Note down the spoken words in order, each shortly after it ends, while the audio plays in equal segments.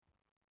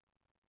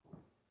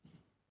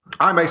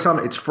I'm Mason,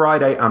 it's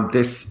Friday, and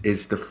this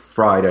is the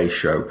Friday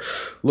Show.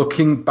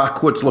 Looking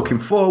backwards, looking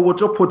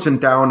forwards, upwards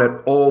and down at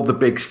all the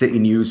big city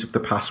news of the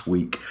past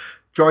week.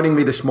 Joining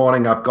me this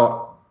morning, I've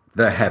got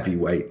the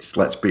heavyweights,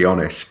 let's be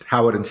honest.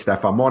 Howard and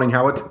Stefan. Morning,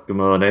 Howard. Good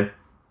morning.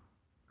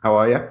 How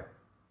are you?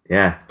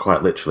 Yeah,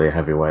 quite literally a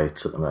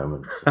heavyweight at the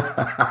moment.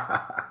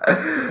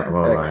 I'm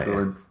all right.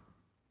 Excellent. Yeah.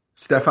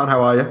 Stefan,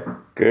 how are you?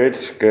 Good.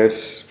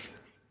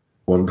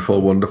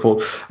 Wonderful.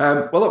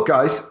 Well, look,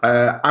 guys,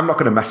 I'm not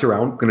going to mess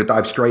around. I'm going to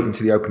dive straight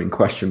into the opening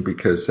question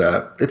because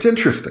it's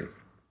interesting.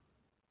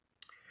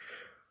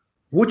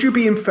 Would you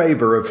be in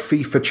favour of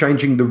FIFA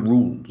changing the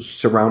rules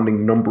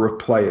surrounding number of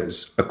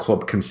players a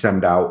club can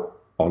send out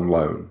on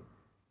loan?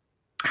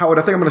 Howard,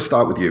 I think I'm going to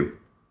start with you.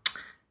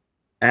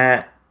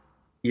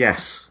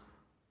 Yes.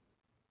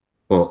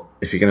 But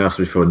if you're going to ask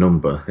me for a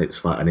number,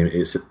 it's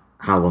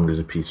how long is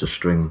a piece of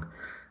string?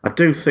 I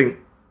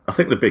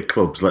think the big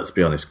clubs, let's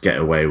be honest, get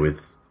away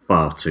with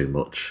far too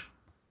much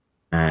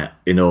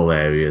in all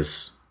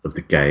areas of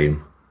the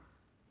game.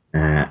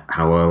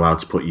 How we're allowed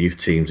to put youth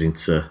teams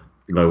into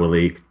lower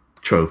league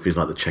trophies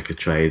like the Checker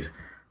Trade.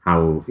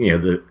 How,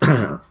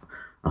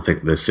 I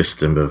think the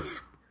system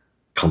of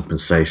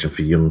compensation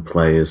for young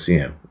players,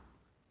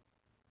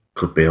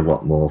 could be a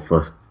lot more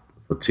for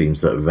teams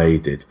that are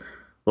raided.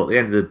 But at the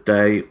end of the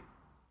day,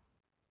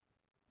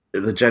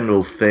 the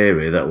general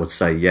theory that would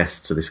say yes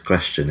to this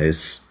question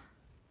is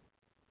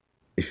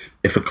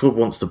if a club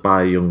wants to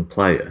buy a young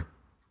player,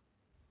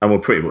 and we're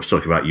pretty much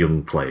talking about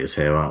young players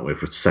here, aren't we?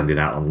 If we're sending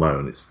out on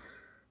loan,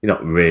 you're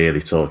not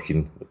really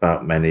talking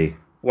about many.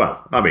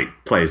 Well, I mean,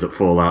 players that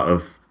fall out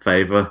of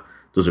favour,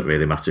 doesn't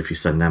really matter if you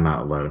send them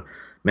out on loan.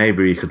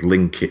 Maybe you could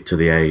link it to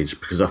the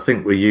age, because I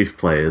think with youth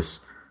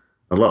players,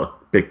 a lot of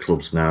big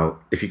clubs now,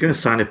 if you're going to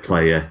sign a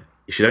player,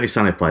 you should only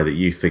sign a player that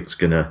you think's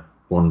going to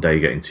one day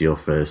get into your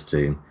first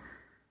team.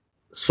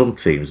 Some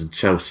teams, and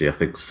Chelsea, I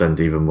think,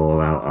 send even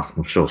more out.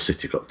 I'm sure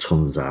City got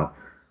tons out.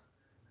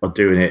 Are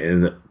doing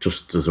it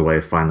just as a way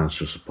of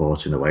financial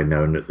support, in a way,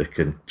 knowing that they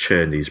can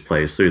churn these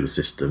players through the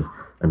system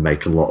and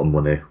make a lot of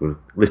money with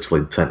little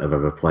intent of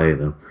ever playing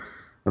them.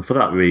 And for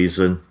that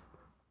reason,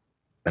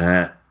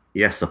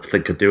 yes, I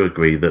think I do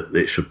agree that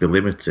it should be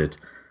limited.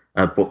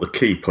 But the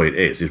key point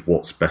is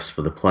what's best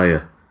for the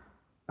player.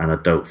 And I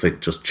don't think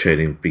just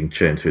being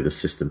churned through the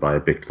system by a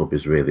big club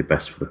is really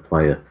best for the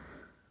player.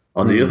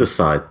 On the other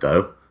side,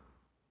 though,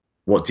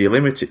 what do you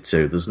limit it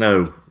to? There's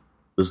no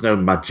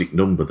magic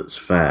number that's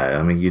fair.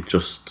 I mean, you're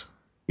just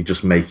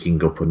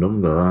making up a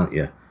number, aren't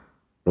you?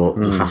 But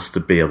there has to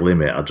be a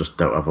limit. I just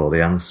don't have all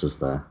the answers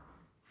there.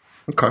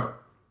 Okay.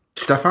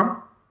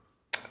 Stefan?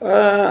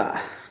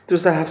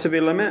 Does there have to be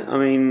a limit? I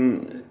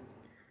mean,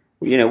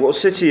 what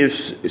City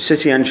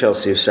and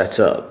Chelsea have set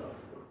up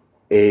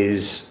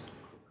is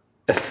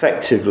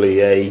effectively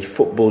a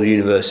football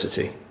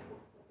university.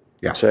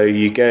 Yeah. So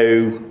you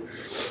go,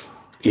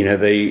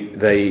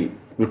 they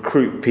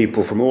recruit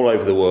people from all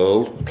over the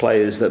world,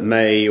 players that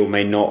may or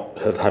may not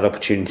have had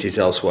opportunities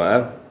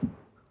elsewhere.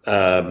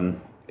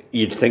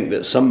 You'd think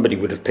that somebody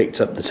would have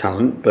picked up the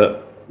talent,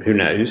 but who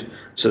knows?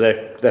 So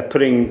they're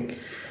putting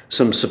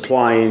some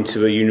supply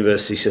into a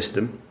university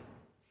system,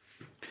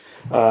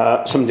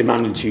 some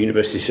demand into a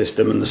university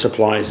system, and the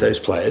supply is those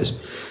players.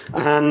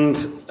 And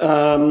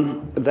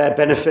their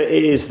benefit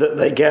is that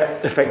they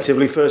get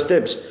effectively first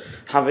dibs,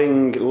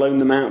 having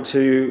loaned them out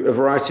to a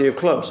variety of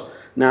clubs.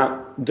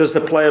 Now, does the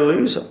player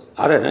lose?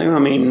 I don't know. I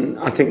mean,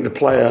 I think the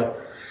player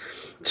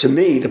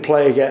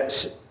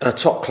gets a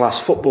top-class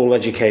football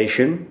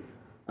education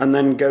and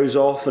then goes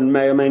off and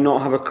may or may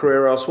not have a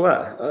career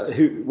elsewhere.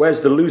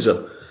 Where's the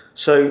loser?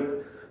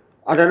 So,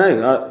 I don't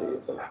know.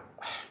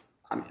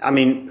 I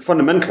mean,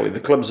 fundamentally,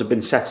 the clubs have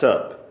been set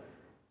up.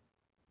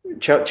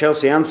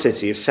 Chelsea and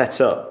City have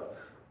set up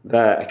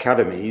their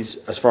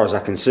academies, as far as I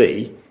can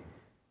see,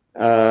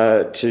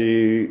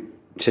 to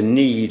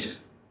need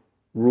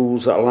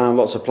rules that allow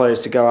lots of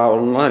players to go out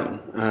on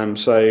loan.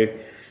 So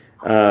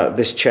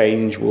this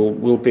change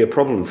will be a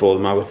problem for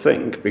them, I would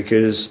think,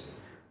 because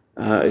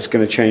it's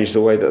going to change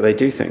the way that they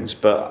do things.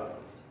 But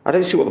I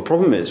don't see what the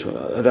problem is.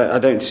 I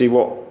don't see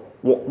what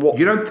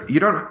you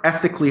don't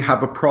ethically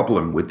have a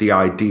problem with the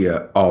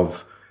idea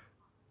of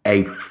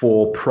a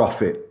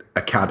for-profit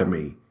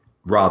academy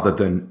rather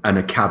than an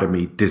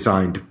academy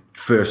designed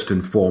first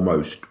and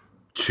foremost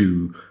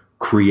to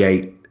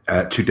create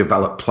to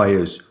develop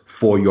players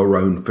for your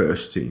own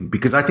first team,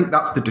 because I think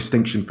that's the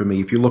distinction for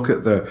me. If you look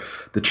at the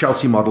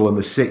Chelsea model and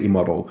the City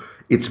model,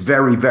 it's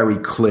very, very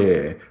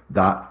clear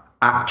that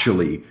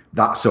actually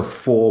that's a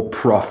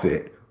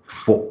for-profit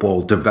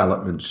football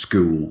development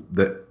school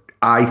that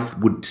I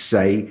would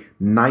say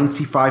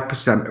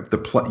 95% of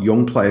the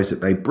young players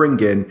that they bring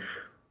in,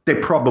 they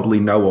probably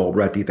know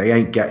already. They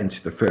ain't getting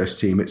to the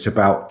first team. It's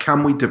about,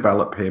 can we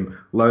develop him,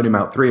 loan him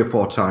out 3 or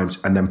 4 times,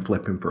 and then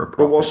flip him for a profit?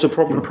 But what's the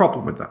problem? The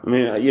problem with that? I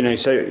mean,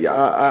 so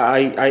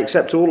I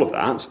accept all of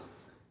that,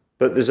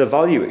 but there's a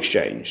value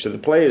exchange. So the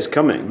player's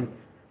coming.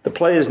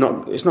 It's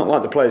not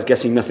like the player's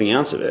getting nothing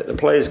out of it. The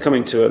player's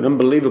coming to an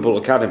unbelievable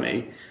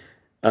academy,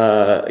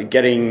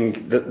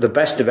 getting the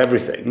best of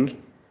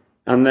everything,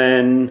 and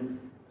then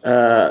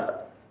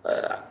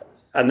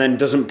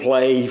doesn't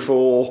play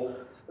for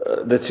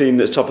the team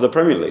that's top of the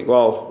Premier League.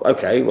 Well,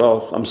 okay,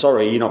 I'm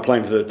sorry you're not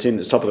playing for the team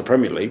that's top of the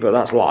Premier League, but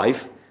that's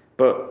life.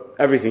 But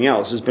everything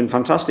else has been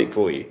fantastic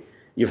for you.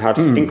 You've had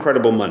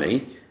incredible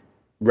money,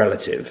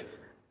 relative.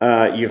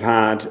 You've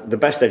had the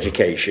best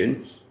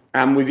education,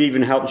 and we've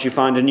even helped you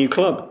find a new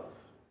club.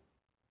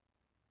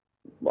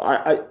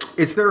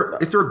 Is there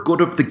a good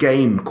of the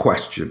game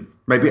question?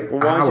 Maybe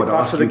why is it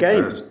bad for the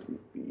game? First.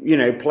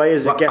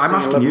 Players are getting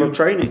a level of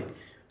training.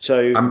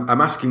 So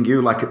I'm asking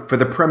you, like, for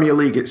the Premier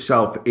League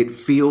itself, it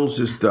feels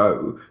as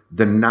though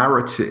the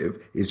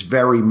narrative is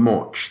very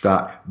much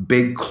that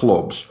big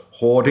clubs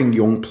hoarding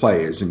young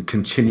players and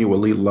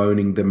continually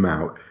loaning them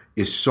out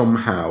is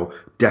somehow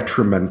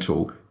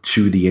detrimental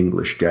to the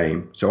English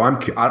game. So I'm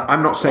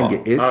not saying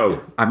it is.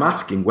 Oh. I'm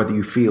asking whether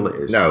you feel it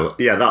is. No,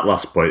 yeah, that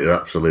last point is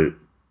absolute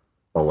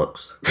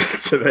bollocks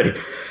to me.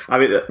 I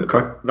mean,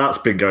 that's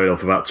been going on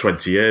for about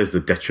 20 years, the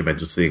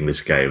detrimental to the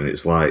English game, and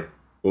it's like,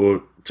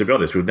 well, to be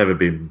honest, we've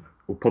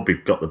probably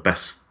got the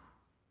best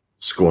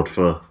squad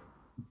for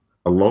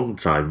a long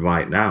time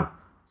right now.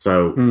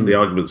 So the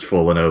argument's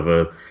fallen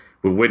over.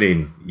 We're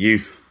winning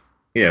youth,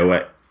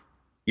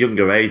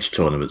 younger age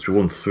tournaments. We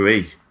won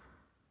 3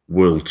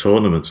 world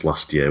tournaments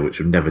last year, which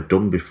we've never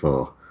done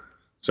before.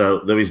 So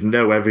there is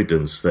no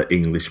evidence that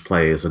English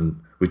players,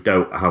 and we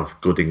don't have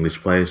good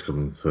English players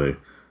coming through.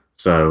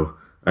 So,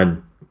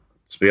 and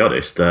to be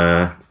honest,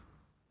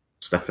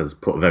 Stefan's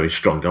put a very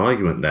strong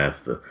argument there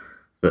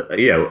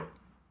that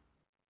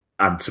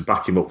and to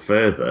back him up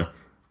further,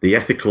 the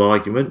ethical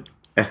argument,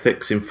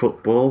 ethics in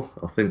football,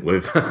 I think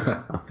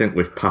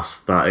we've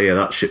passed that. Yeah,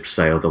 that ship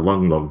sailed a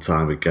long, long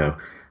time ago.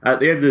 At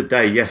the end of the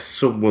day, yes,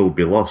 some will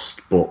be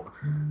lost, but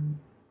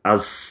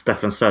as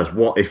Stefan says,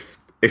 what if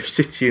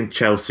City and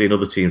Chelsea and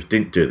other teams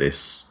didn't do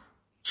this?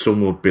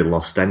 Some would be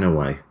lost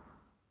anyway.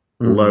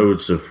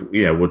 Loads of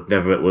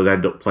would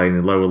end up playing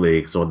in lower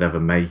leagues or never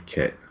make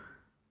it.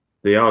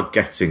 They are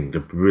getting the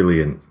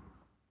brilliant,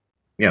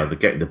 they're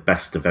getting the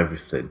best of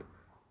everything,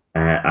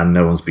 and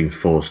no one's been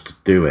forced to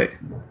do it.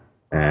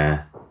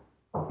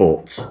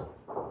 But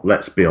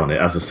let's be honest,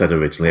 as I said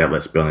originally,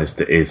 let's be honest,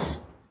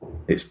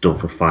 it's done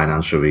for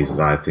financial reasons.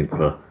 I think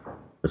for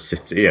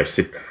City, I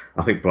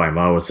think Brian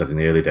Marwood said in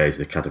the early days of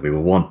the academy, we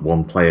want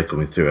one player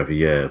coming through every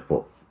year,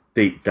 but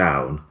deep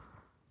down,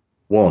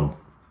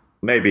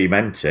 maybe he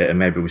meant it, and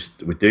maybe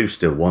we do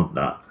still want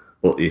that.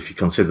 But if you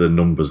consider the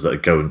numbers that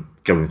are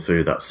going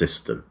through that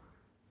system,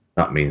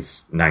 that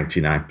means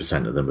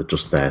 99% of them are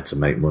just there to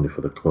make money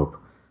for the club.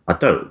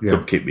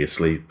 Don't keep me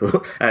asleep,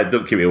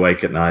 don't keep me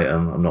awake at night.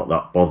 I'm not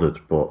that bothered,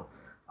 but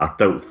I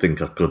don't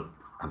think I could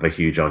have a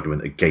huge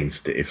argument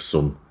against it if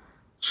some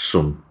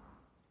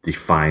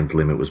defined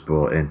limit was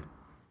brought in.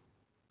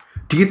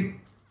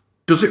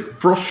 Does it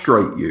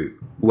frustrate you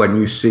when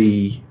you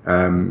see,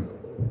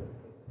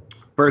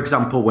 for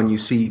example, when you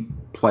see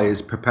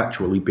players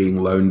perpetually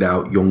being loaned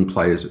out, young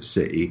players at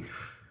City?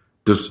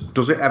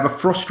 Does it ever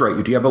frustrate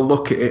you? Do you ever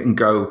look at it and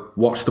go,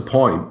 what's the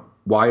point?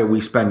 Why are we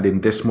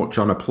spending this much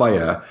on a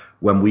player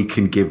when we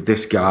can give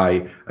this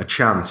guy a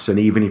chance? And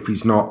even if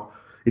he's not,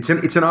 it's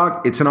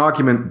an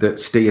argument that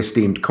the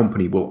esteemed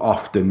company will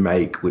often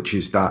make, which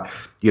is that,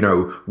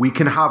 we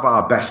can have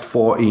our best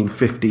 14,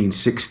 15,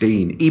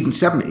 16, even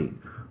 17,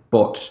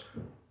 but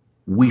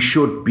we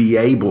should be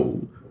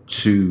able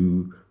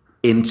to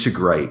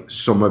integrate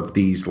some of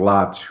these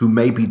lads who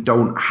maybe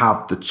don't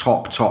have the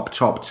top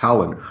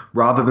talent,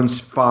 rather than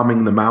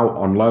farming them out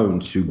on loan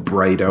to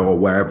Breda or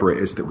wherever it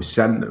is that we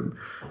send them.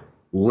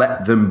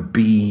 Let them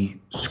be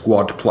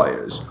squad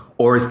players.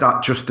 Or is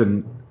that just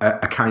a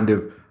kind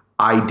of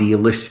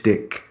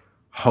idealistic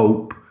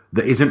hope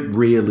that isn't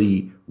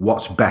really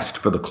what's best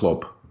for the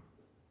club?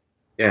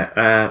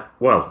 Yeah,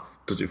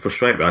 does it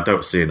frustrate me? I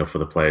don't see enough of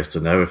the players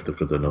to know if they're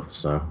good enough,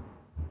 so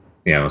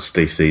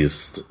Steve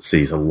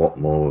sees a lot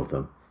more of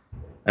them.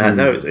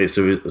 No, as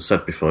I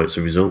said before, it's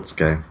a results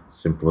game.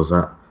 Simple as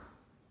that.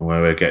 And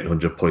where we're getting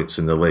 100 points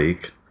in the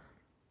league,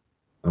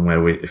 and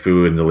if we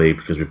were in the league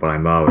because we buy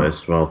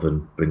Mahrez rather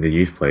than bring a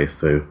youth player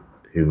through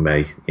who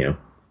may,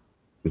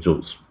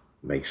 results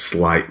may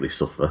slightly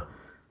suffer,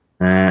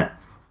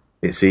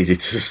 it's easy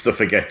to just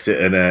forget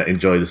it and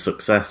enjoy the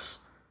success.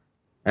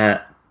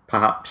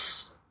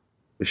 Perhaps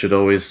we should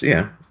always,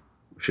 we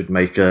should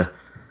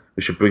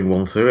bring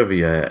one through every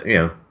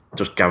year,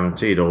 just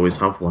guaranteed always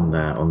have one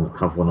there,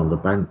 have one on the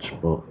bench,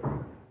 but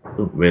it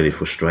doesn't really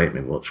frustrate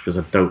me much because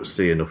I don't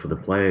see enough of the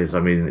players. I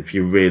mean, if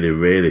you're really,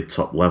 really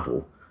top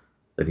level,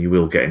 then you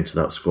will get into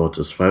that squad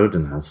as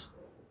Foden has.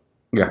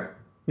 Yeah,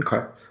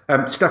 okay.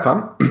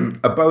 Stefan,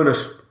 a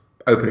bonus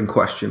opening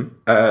question.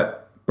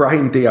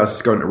 Brahim Diaz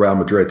is going to Real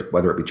Madrid,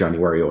 whether it be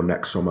January or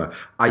next summer.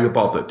 Are you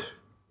bothered?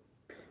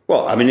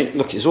 Well, I mean,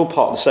 it's all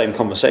part of the same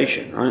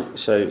conversation, right?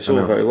 So it's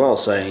all very well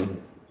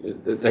saying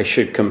that they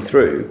should come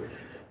through.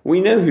 We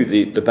know who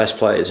the best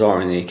players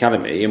are in the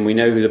academy, and we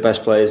know who the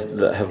best players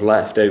that have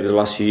left over the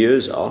last few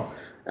years are.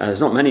 There's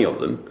not many of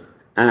them,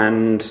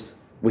 and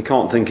we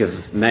can't think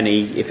of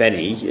many, if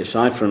any,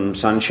 aside from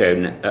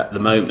Sancho at the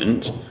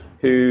moment,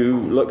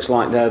 who looks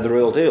like they're the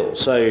real deal.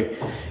 So,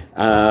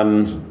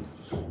 I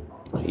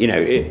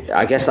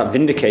guess that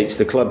vindicates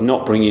the club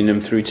not bringing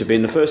him through to be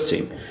in the first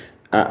team.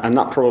 And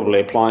that probably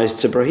applies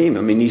to Brahim.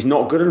 I mean, he's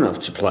not good enough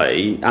to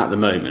play at the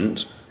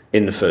moment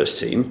in the first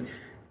team.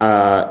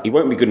 He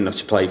won't be good enough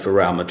to play for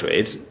Real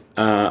Madrid.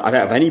 I don't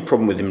have any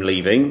problem with him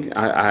leaving.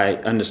 I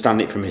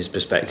understand it from his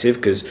perspective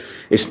because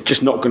it's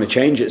just not going to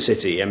change at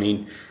City. I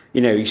mean,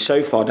 he's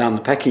so far down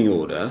the pecking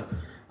order.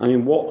 I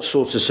mean, what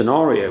sort of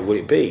scenario would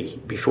it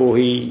be before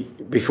he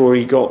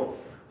got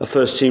a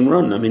first team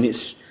run? I mean,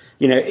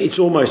 it's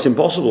almost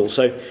impossible.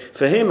 So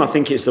for him, I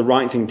think it's the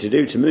right thing to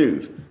do to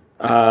move.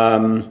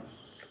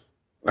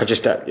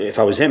 If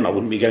I was him, I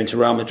wouldn't be going to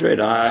Real Madrid.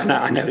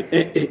 I know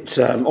it's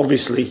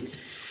obviously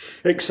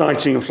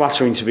exciting and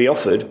flattering to be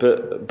offered,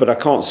 but I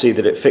can't see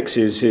that it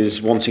fixes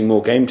his wanting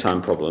more game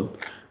time problem.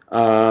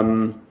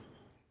 And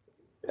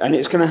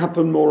it's going to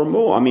happen more and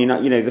more. I mean,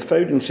 the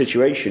Foden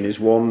situation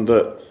is one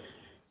that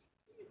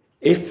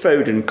if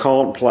Foden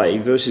can't play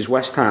versus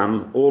West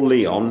Ham or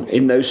Lyon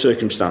in those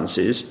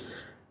circumstances,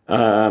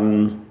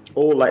 or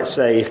let's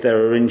say if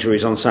there are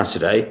injuries on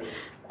Saturday,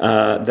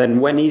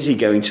 then when is he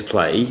going to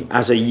play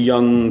as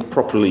a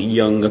properly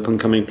young,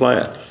 up-and-coming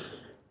player?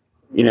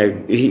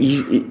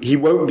 He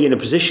won't be in a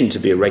position to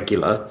be a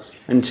regular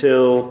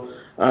until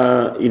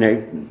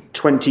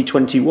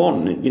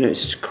 2021.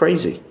 It's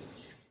crazy.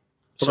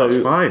 Well,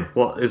 that's fine.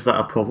 What is that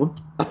a problem?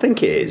 I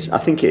think it is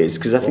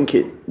because I think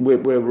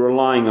we're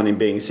relying on him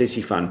being a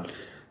City fan,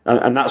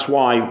 and that's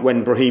why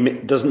when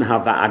Brahim doesn't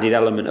have that added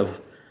element of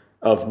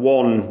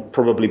one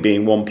probably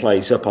being one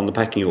place up on the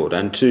pecking order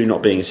and two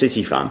not being a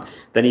City fan,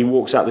 then he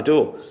walks out the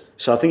door.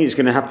 So I think it's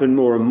going to happen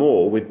more and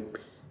more with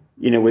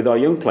our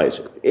young players.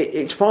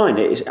 It's fine.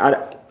 It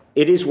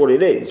is what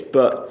it is.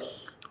 But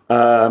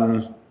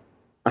I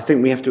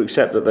think we have to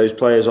accept that those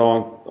players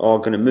are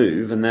going to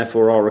move, and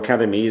therefore our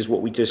academy is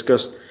what we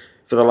discussed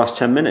for the last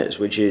 10 minutes,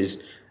 which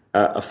is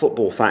a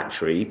football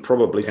factory,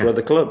 probably for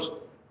other clubs.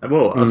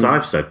 Well, as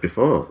I've said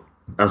before,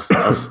 as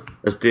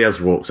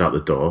Diaz walks out the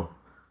door,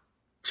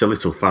 to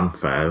little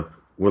fanfare,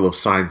 will have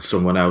signed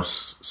someone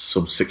else,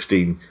 some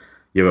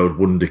 16-year-old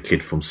wonder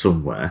kid from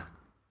somewhere.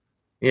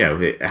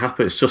 It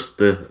happens.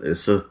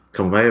 It's a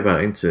conveyor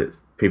belt, isn't it?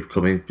 People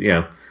come in.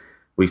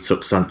 We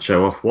took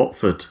Sancho off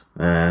Watford.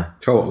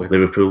 Totally.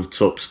 Liverpool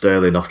took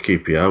Sterling off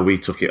QPR. We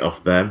took it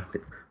off them.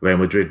 Real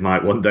Madrid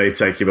might one day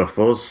take him off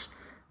us.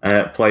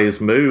 Players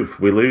move.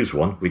 We lose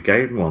one. We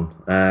gain one.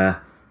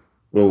 There'll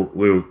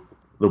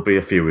be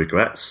a few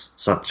regrets.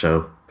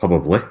 Sancho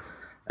probably.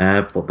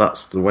 But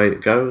that's the way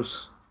it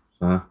goes.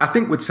 I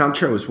think with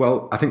Sancho as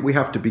well, I think we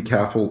have to be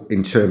careful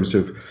in terms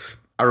of...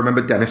 I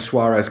remember Denis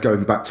Suarez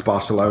going back to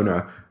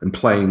Barcelona and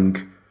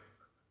playing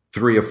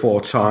 3 or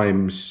 4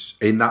 times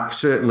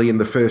certainly in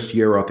the first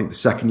year, or I think the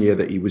second year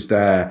that he was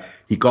there,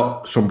 he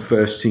got some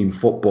first team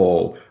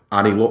football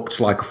and he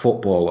looked like a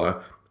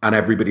footballer, and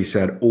everybody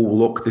said, oh,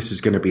 look, this is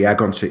going to be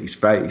egg on City's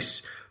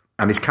face.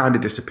 And he's kind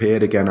of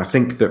disappeared again. I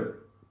think that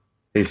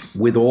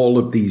with all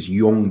of these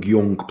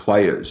young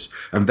players,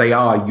 and they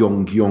are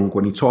young,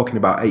 when you're talking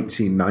about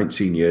 18,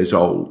 19 years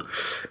old,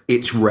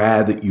 it's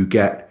rare that you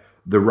get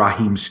the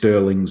Raheem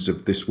Sterlings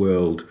of this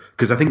world.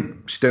 Because I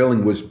think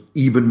Sterling was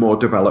even more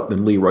developed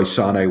than Leroy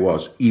Sané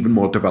was, even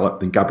more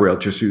developed than Gabriel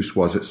Jesus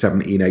was at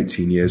 17,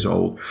 18 years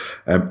old.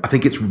 I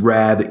think it's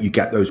rare that you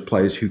get those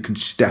players who can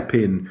step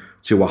in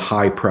to a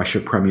high-pressure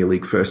Premier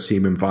League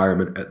first-team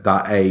environment at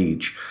that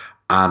age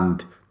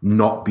and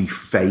not be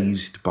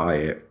fazed by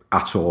it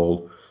at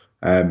all.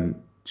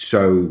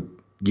 So,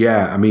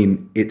 yeah, I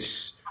mean, it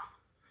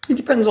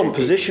depends on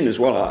position as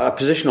well, a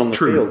position on the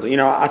field.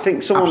 I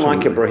think someone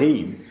like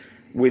Ibrahim,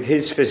 with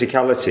his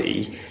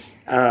physicality,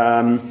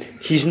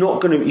 he's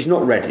not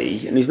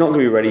ready, and he's not going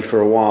to be ready for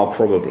a while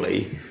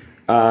probably.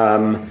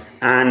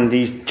 And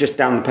he's just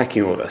down the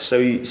pecking order,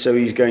 so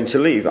he's going to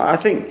leave. I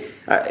think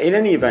in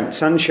any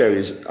event,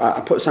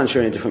 I put Sancho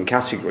in a different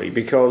category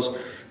because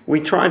we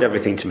tried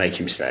everything to make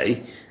him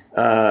stay.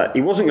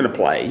 He wasn't going to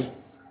play.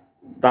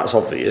 That's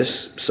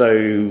obvious.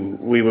 So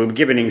we were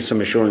giving him some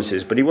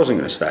assurances, but he wasn't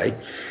going to stay.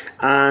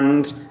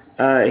 And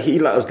he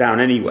let us down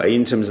anyway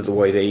in terms of the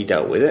way that he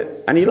dealt with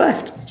it, and he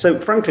left. So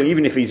frankly,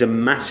 even if he's a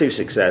massive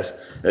success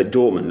at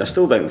Dortmund, I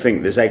still don't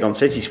think there's egg on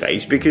City's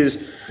face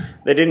because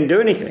they didn't do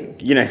anything.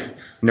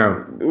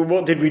 No.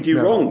 What did we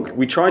do wrong?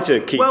 We tried to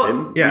keep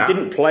him. Yeah. We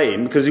didn't play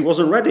him because he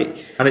wasn't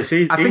ready. And it's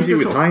easy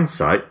with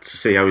hindsight to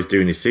see how he's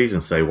doing his season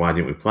and say, why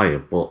didn't we play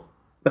him? But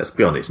let's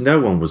be honest,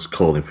 no one was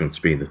calling for him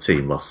to be in the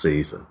team last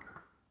season.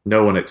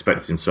 No one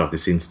expected him to have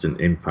this instant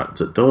impact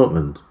at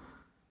Dortmund.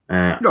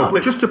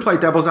 But just to play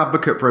devil's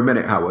advocate for a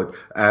minute, Howard,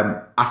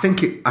 I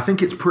think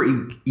it's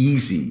pretty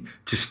easy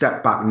to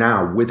step back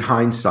now with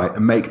hindsight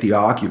and make the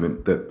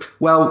argument that,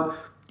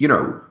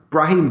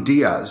 Brahim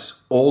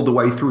Diaz, all the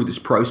way through this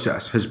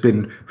process, has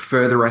been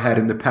further ahead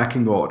in the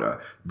pecking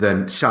order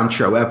than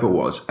Sancho ever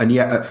was. And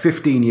yet at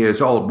 15 years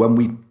old, when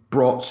we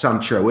brought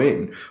Sancho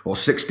in, or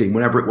 16,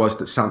 whenever it was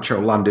that Sancho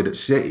landed at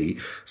City,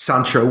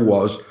 Sancho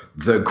was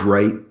the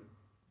great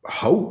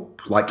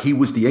hope. Like, he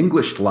was the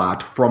English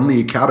lad from the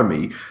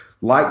academy.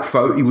 Like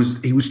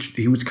Foden,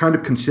 he was kind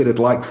of considered,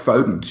 like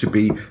Foden, to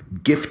be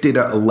gifted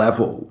at a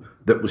level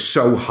that was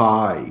so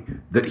high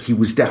that he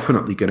was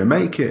definitely going to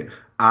make it.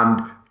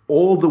 And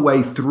all the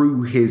way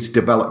through his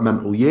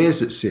developmental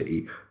years at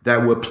City, there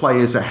were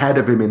players ahead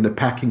of him in the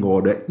pecking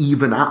order,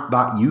 even at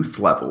that youth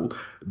level.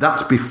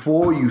 That's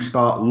before you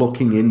start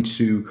looking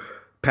into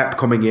Pep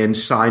coming in,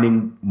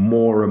 signing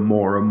more and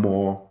more and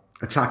more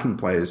attacking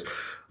players.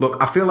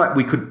 Look, I feel like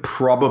we could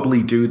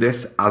probably do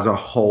this as a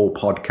whole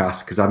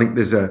podcast, because I think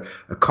there's a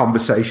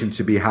conversation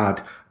to be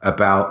had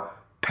about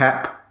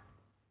Pep,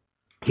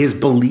 his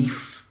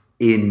belief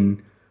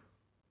in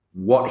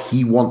what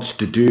he wants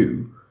to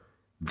do,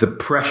 the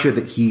pressure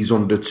that he's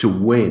under to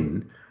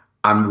win,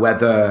 and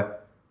whether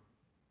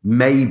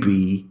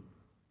maybe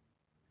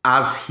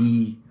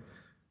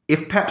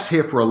if Pep's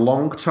here for a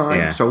long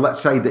time, so let's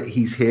say that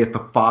he's here for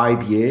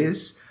 5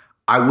 years,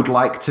 I would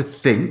like to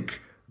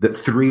think that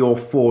 3 or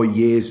 4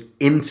 years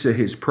into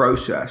his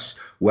process,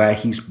 where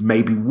he's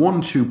maybe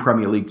won 2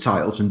 Premier League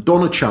titles and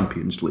done a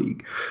Champions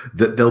League,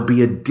 that there'll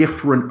be a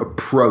different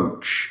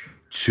approach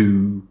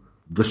to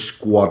the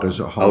squad as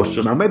a whole.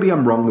 Now, maybe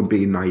I'm wrong and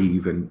being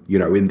naive, and,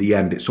 in the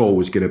end, it's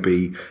always going to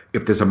be,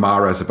 if there's a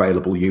Mahrez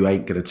available, you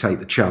ain't going to take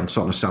the chance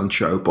on a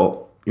Sancho,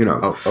 but,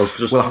 I was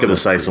just going to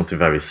say something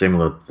very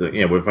similar.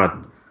 We've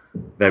had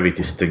very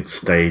distinct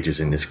stages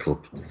in this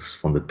club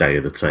from the day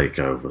of the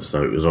takeover.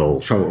 So it was all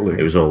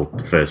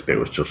the first bit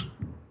was just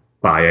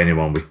buy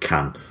anyone we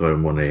can, throw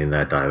money in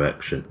their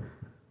direction.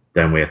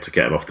 Then we had to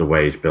get them off the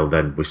wage bill.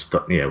 Then we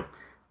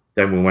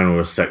then when we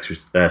were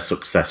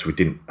success, we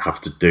didn't have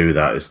to do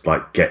that. It's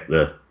like get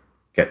the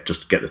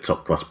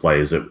top class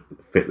players that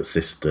fit the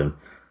system.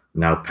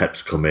 Now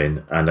Pep's come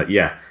in, and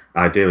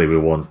ideally we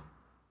want,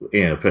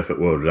 in a perfect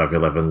world, we'd have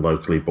 11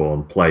 locally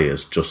born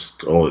players,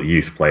 or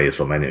youth players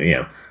from any,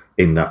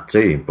 in that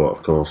team. But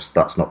of course,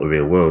 that's not the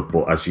real world.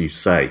 But as you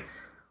say,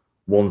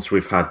 once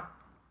we've had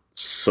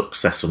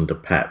success under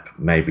Pep,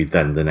 maybe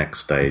then the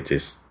next stage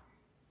is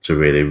to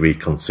really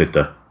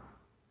reconsider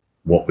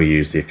what we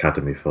use the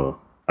academy for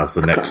as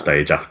the next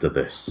stage after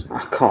this.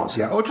 I can't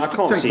see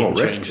it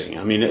changing.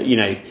 I mean,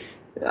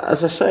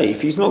 as I say,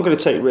 if he's not going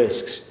to take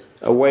risks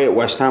away at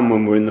West Ham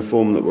when we're in the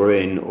form that we're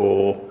in,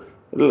 or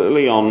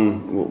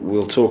Leon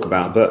we'll talk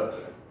about,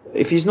 but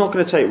if he's not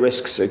going to take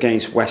risks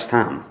against West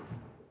Ham,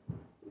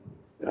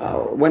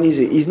 when is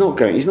it? He's not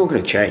going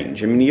to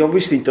change. I mean, he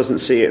obviously doesn't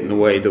see it in the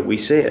way that we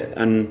see it,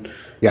 and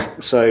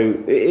so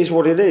it is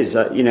what it is.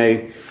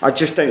 I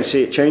just don't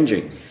see it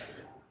changing.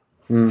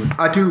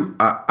 I do.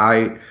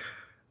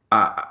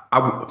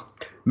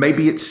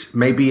 Maybe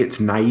it's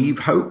naive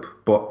hope,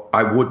 but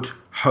I would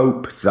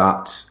hope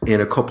that in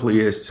a couple of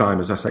years' time,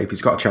 as I say, if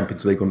he's got a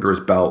Champions League under his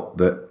belt,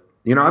 that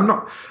I'm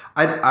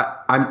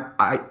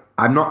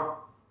not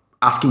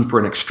asking for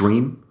an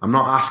extreme. I'm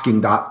not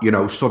asking that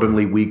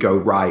suddenly we go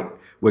right.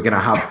 We're going to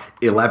have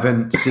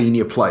 11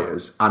 senior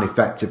players and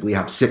effectively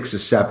have 6 or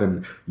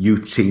 7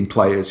 youth team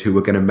players who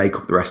are going to make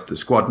up the rest of the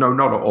squad. No,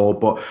 not at all.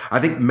 But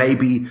I think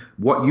maybe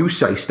what you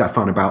say,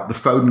 Stefan, about the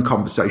Foden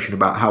conversation,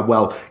 about how,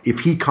 well, if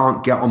he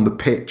can't get on the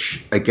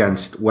pitch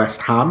against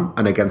West Ham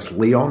and against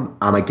Lyon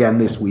and again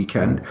this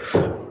weekend,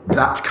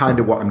 that's kind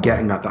of what I'm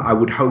getting at. That I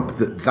would hope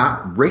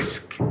that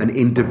risk, an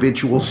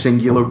individual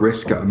singular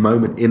risk at a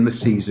moment in the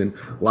season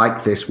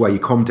like this where you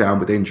come down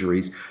with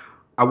injuries,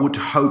 I would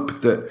hope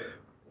that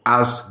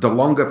as the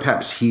longer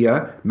Pep's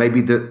here,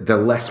 maybe the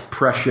less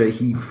pressure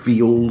he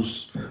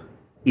feels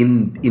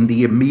in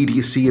the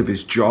immediacy of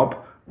his job,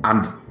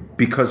 and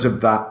because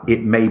of that,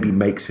 it maybe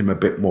makes him a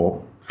bit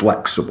more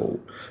flexible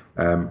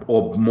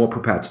or more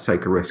prepared to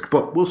take a risk.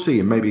 But we'll see,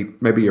 and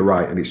maybe you're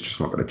right, and it's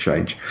just not going to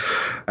change.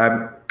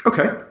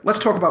 Okay, let's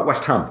talk about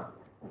West Ham.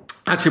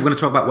 Actually, we're going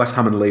to talk about West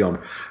Ham and Lyon.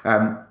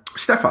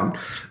 Stefan,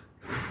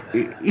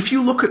 if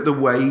you look at the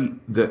way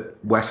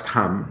that West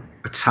Ham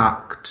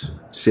attacked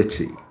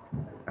City,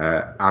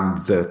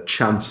 and the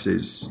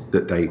chances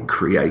that they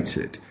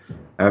created,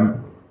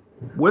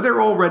 were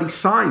there already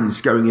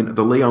signs going into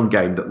the Lyon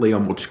game that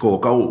Lyon would score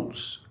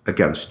goals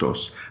against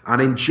us? And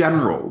in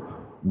general,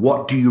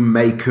 what do you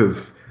make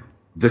of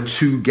the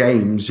 2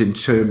 games in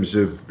terms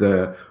of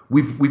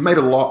we've made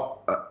a lot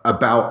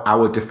about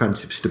our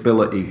defensive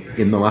stability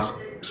in the last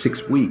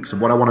 6 weeks,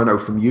 and what I want to know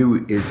from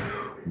you is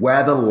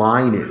where the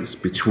line is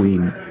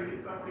between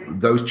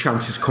those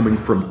chances coming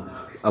from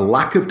a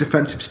lack of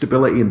defensive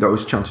stability and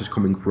those chances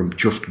coming from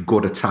just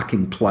good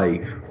attacking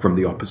play from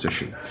the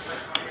opposition.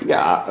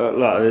 Yeah,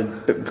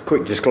 a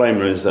quick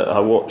disclaimer is that I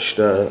watched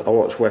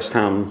West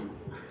Ham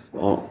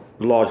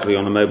largely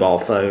on a mobile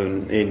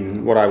phone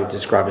in what I would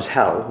describe as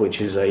hell, which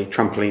is a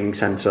trampolining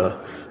centre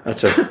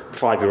at a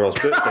 5-year-old's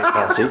birthday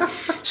party.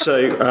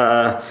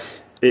 So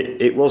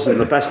it wasn't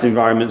the best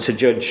environment to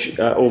judge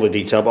all the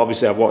detail, but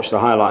obviously I've watched the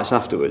highlights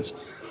afterwards.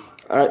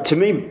 To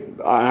me,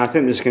 I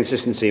think there's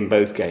consistency in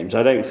both games.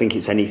 I don't think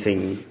it's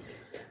anything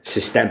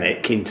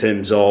systemic in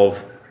terms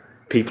of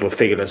people have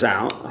figured us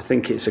out. I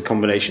think it's a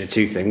combination of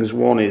 2 things.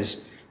 One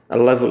is a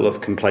level of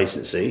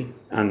complacency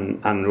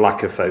and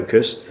lack of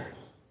focus.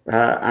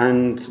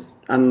 and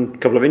a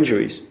couple of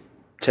injuries,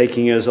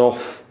 taking us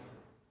off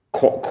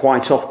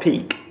quite off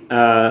peak.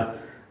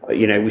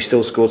 We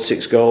still scored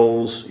 6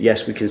 goals.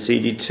 Yes, we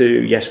conceded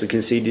 2. Yes, we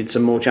conceded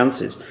some more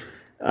chances.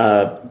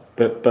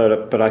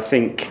 But I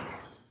think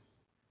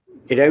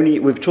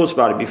we've talked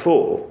about it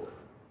before.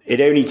 It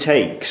only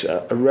takes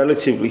a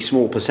relatively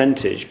small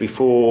percentage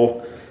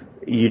before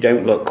you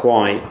don't look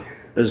quite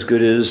as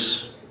good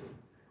as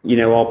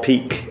our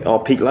peak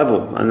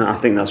level, and I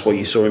think that's what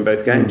you saw in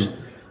both games.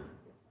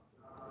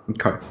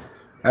 Okay,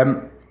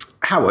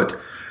 Howard,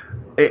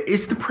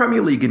 is the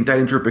Premier League in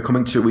danger of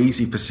becoming too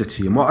easy for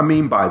City? And what I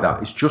mean by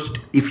that is just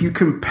if you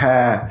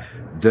compare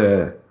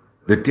the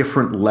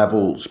different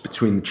levels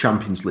between the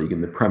Champions League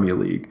and the Premier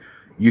League,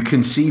 you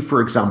can see,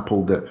 for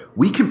example, that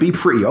we can be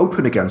pretty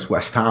open against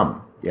West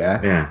Ham,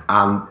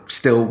 and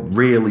still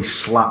really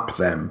slap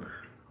them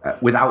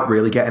without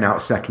really getting out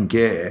of second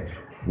gear,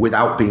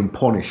 without being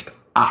punished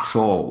at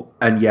all.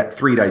 And yet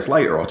 3 days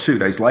later or 2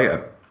 days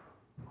later,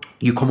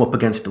 you come up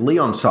against the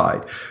Lyon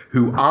side,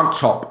 who aren't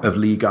top of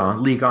Ligue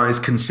 1. Ligue 1 is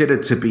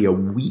considered to be a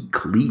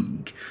weak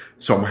league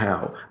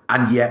somehow,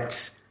 and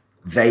yet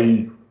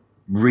they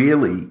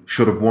really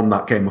should have won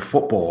that game of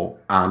football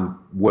and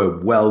were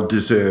well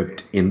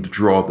deserved in the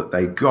draw that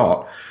they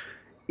got.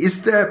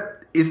 Is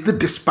the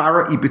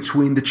disparity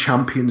between the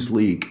Champions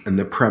League and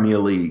the Premier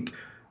League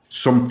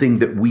something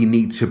that we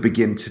need to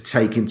begin to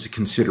take into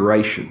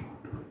consideration?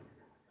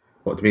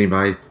 What do you mean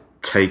by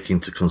take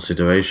into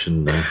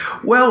consideration then?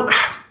 Well,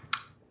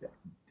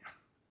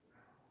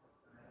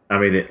 I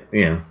mean,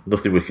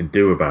 nothing we can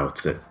do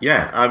about it.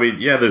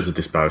 There's a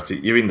disparity.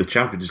 You're in the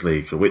Champions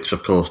League, which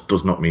of course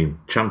does not mean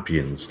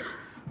champions,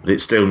 but it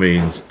still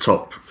means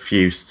top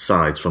few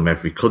sides from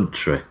every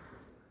country.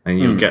 And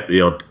you'll get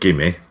the odd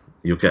gimme,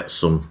 you'll get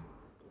some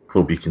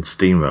club you can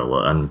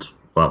steamroller, and,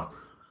 well,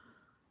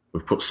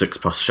 we've put 6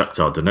 past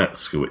Shakhtar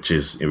Donetsk, which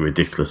is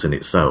ridiculous in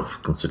itself,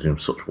 considering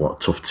what a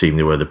tough team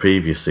they were the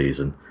previous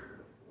season.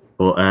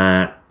 But,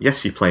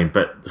 yes, you're playing,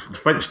 but the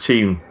French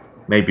team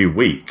may be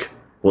weak,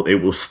 but it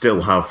will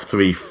still have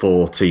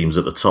 3-4 teams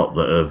at the top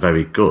that are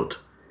very good,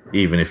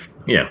 even if,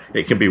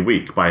 it can be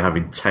weak by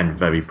having 10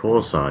 very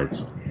poor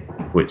sides,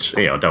 which,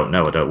 I don't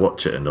know, I don't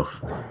watch it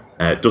enough.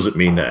 It doesn't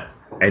mean that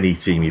any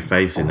team you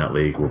face in that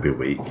league will be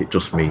weak, it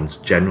just means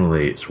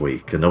generally it's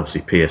weak, and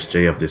obviously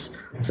PSG have this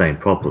same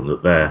problem,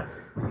 that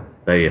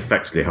they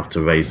effectively have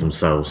to raise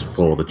themselves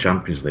for the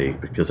Champions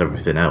League because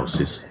everything else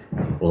is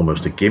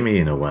almost a gimme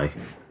in a way.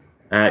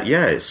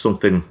 It's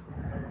something,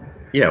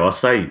 I'll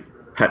say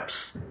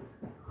Pep's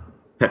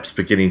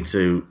beginning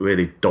to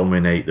really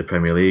dominate the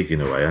Premier League in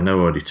a way. I know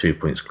we're only 2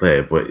 points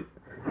clear, but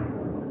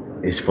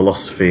his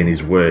philosophy and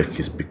his work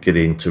is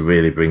beginning to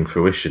really bring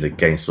fruition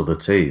against other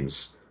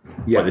teams.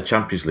 Like the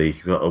Champions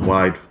League, you've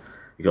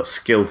got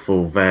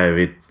skillful,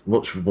 varied,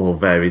 much more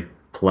varied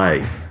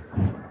play.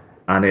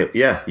 And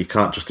you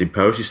can't just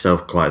impose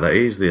yourself quite that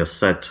easily. As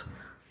said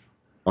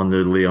on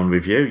the Lyon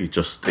review,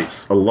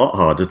 it's a lot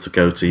harder to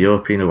go to a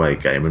European away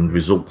game, and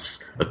results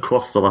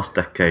across the last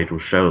decade will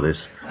show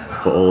this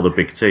for all the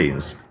big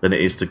teams, than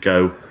it is to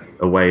go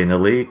away in a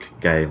league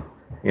game.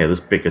 There's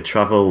bigger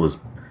travel, there's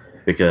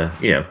bigger,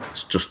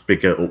 it's just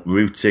bigger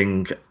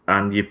uprooting,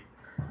 and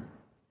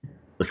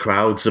the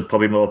crowds are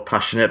probably more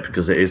passionate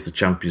because it is the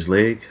Champions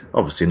League.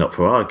 Obviously not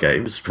for our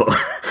games, but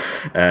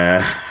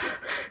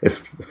if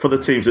for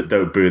the teams that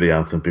don't boo the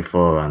anthem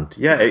beforehand,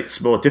 it's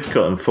more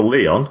difficult. And for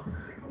Lyon,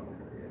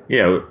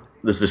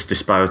 there's this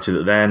disparity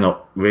that they're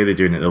not really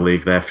doing it in the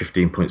league. They're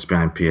 15 points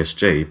behind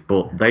PSG,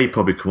 but they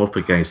probably come up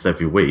against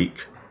every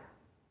week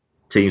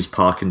teams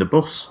parking the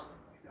bus.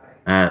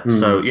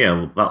 So,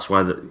 that's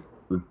why the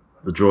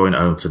drawing at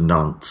home to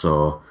Nantes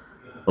or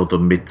other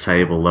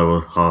mid-table, lower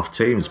half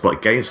teams. But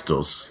against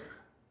us,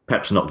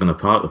 Pep's not going to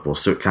park the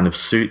bus, so it kind of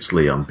suits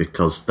Lyon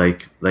because they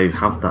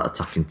have that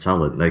attacking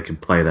talent. They can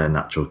play their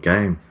natural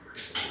game.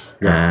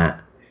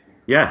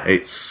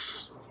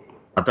 It's...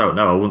 I don't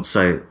know, I wouldn't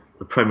say...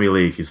 The Premier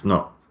League is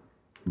not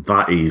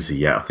that easy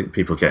yet. I think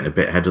people are getting a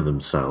bit ahead of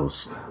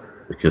themselves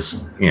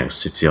because,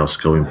 City are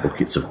scoring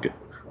buckets of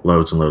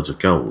loads and loads of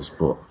goals,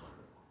 but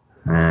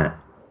I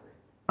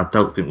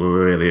don't think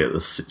we're really at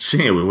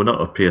the... we're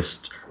not at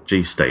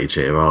PSG stage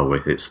here, are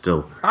we? It's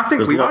still... I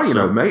think we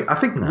are, mate. I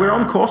think we're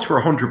on course for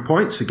 100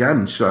 points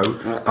again, so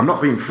I'm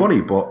not being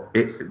funny, but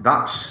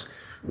that's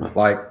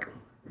like...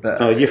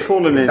 you're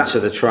falling into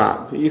the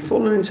trap. You're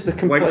falling into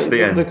the... When's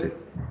the end?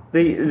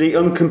 The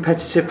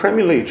uncompetitive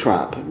Premier League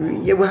trap.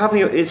 We're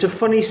having it's a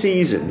funny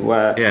season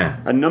where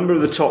a number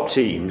of the top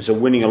teams are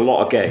winning a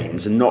lot of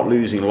games and not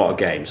losing a lot of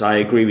games. I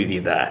agree with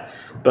you there.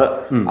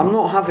 But I'm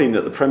not having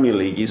that the Premier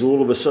League is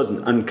all of a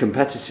sudden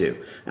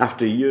uncompetitive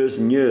after years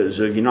and years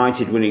of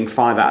United winning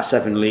 5 out of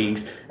 7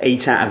 leagues,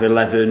 8 out of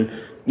 11,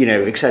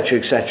 etc.,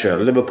 etc.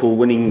 Liverpool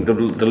winning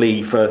the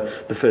league for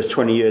the first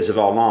 20 years of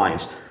our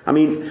lives. I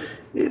mean...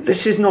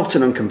 This is not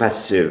an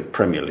uncompetitive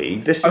Premier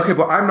League. Okay,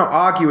 but I'm not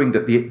arguing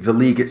that the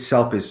league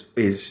itself is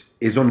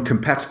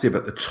uncompetitive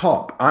at the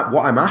top.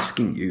 What I'm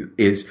asking you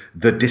is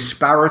the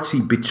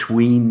disparity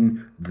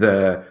between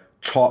the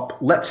top,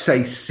 let's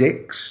say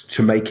 6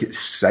 to make it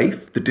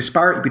safe, the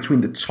disparity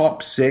between the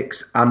top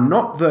 6 and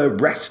not the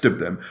rest of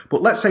them,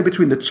 but let's say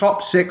between the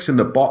top 6 and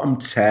the bottom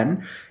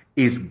 10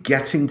 is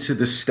getting to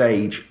the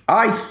stage,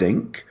 I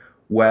think,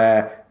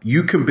 where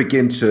you can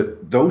begin to,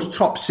 those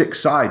top 6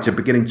 sides are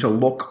beginning to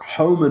look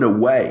home and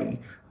away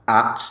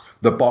at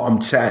the bottom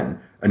 10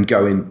 and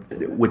going,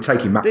 we're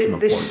taking maximum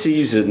this points.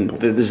 season,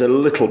 there's a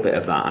little bit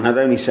of that, and I'd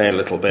only say a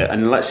little bit,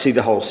 and let's see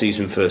the whole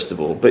season first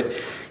of all. But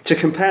to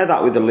compare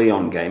that with the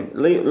Lyon game,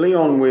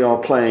 Lyon, we are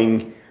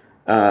playing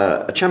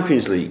a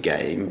Champions League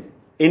game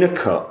in a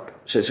cup,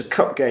 so it's a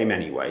cup game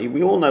anyway.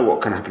 We all know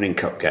what can happen in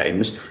cup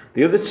games.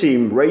 The other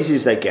team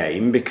raises their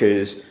game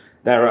because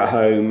they're at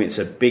home, it's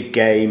a big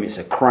game, it's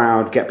a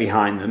crowd, get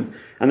behind them.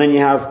 And then you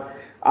have,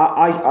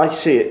 I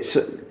see it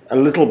a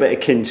little bit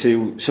akin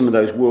to some of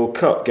those World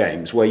Cup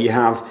games where you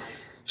have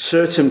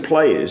certain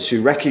players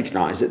who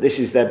recognise that this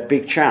is their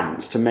big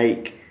chance to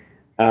make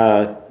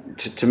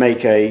to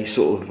make a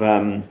sort of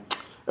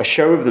a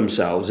show of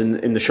themselves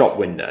in the shop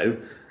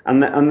window,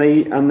 and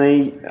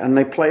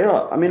they play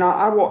up. I mean,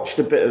 I watched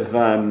a bit of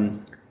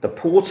the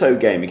Porto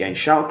game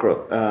against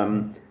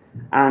Schalke,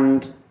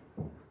 and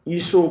you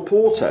saw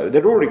Porto.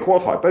 They'd already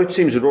qualified. Both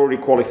teams had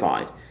already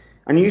qualified.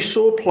 And you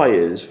saw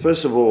players,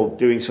 first of all,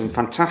 doing some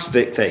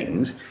fantastic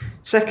things.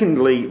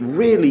 Secondly,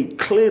 really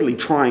clearly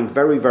trying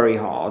very, very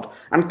hard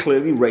and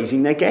clearly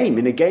raising their game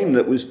in a game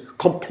that was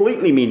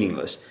completely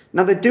meaningless.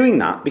 Now, they're doing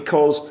that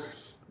because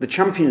the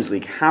Champions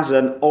League has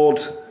an odd...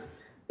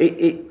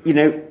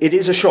 It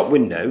is a shop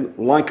window,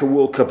 like a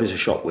World Cup is a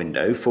shop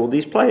window for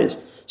these players.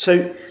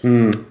 So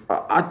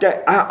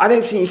I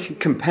don't think you can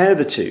compare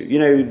the two. You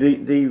know,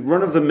 the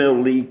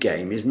run-of-the-mill league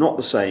game is not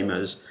the same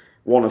as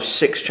one of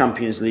 6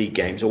 Champions League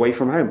games away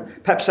from home.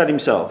 Pep said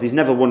himself he's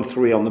never won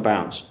 3 on the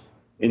bounce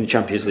in the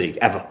Champions League,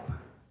 ever.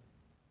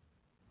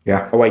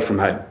 Yeah. Away from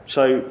home.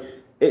 So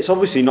it's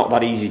obviously not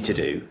that easy to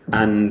do.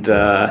 And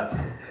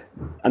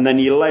then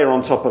you layer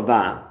on top of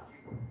that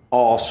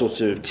our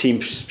sort of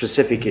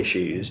team-specific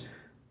issues,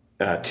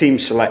 team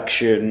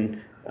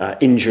selection,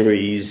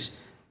 injuries,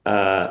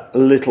 a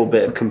little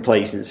bit of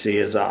complacency,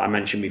 as I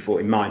mentioned before,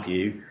 in my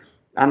view.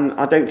 And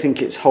I don't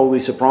think it's wholly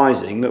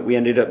surprising that we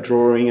ended up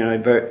drawing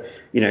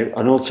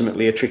an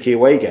ultimately a tricky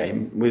away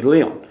game with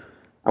Lyon.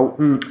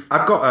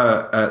 I've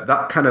got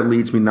that kind of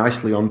leads me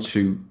nicely on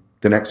to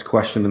the next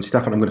question. And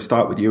Stefan, I'm going to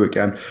start with you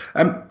again.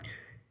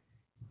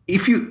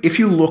 If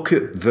you look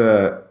at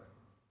the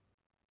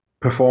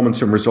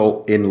performance and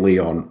result in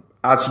Lyon,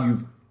 as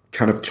you've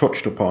kind of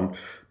touched upon,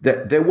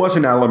 that there was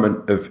an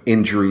element of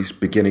injuries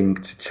beginning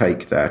to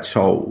take their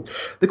toll.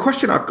 The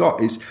question I've got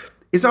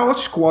is our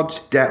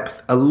squad's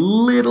depth a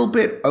little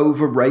bit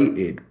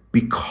overrated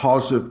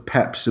because of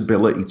Pep's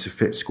ability to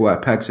fit square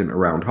pegs into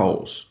round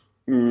holes?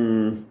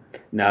 No,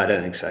 I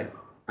don't think so.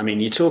 I mean,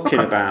 you're talking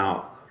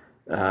about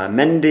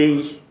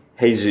Mendy,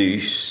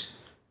 Jesus,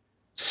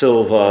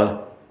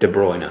 Silva, De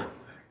Bruyne.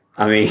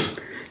 I mean,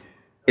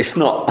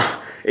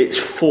 it's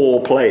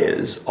 4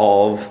 players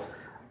of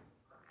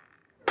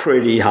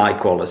pretty high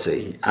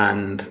quality,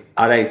 and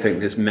I don't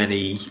think there's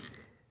many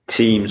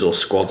teams or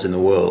squads in the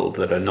world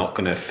that are not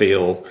going to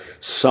feel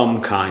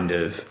some kind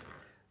of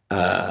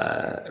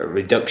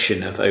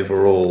reduction of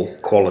overall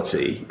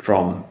quality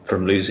from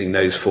losing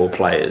those 4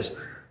 players.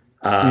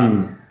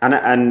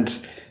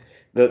 And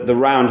the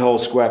round hole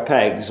square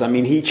pegs, I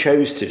mean, he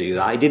chose to do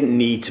that. He didn't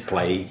need to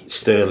play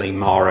Sterling,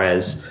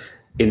 Mahrez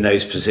in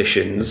those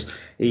positions.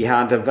 He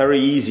had a very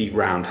easy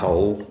round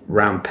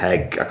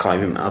peg. I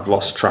can't even, I've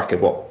lost track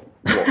of what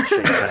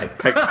shape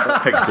peg.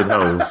 Pegs and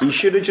holes. He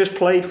should have just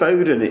played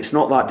Foden. It's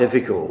not that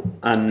difficult.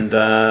 And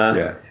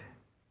and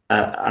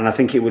I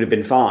think it would have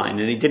been fine.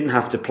 And he didn't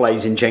have to play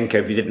Zinchenko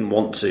if he didn't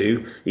want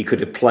to. He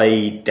could have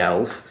played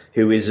Delph,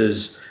 who is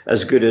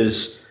as good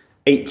as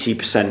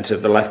 80%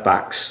 of the left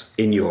backs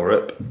in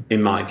Europe,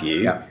 in my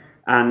view. Yeah.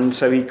 And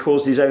so he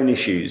caused his own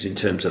issues in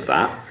terms of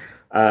that.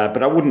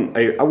 But I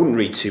wouldn't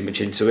read too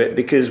much into it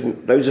because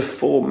those are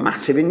 4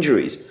 massive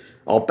injuries.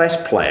 Our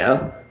best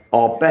player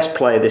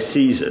this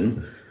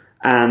season,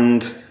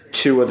 and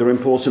 2 other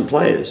important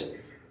players.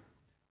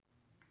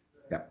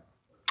 Yeah,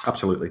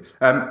 absolutely.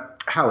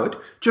 Howard,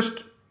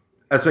 just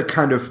as a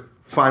kind of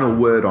final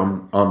word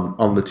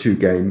on the 2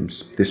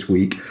 games this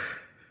week,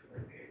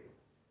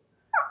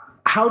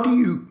 how do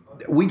you...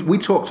 We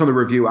talked on the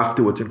review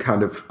afterwards and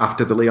kind of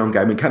after the Lyon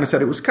game and kind of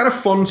said it was kind of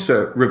fun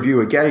to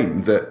review a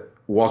game that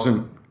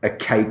wasn't a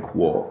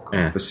cakewalk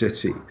for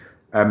City.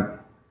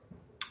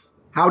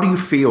 How do you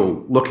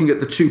feel looking at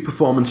the 2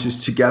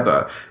 performances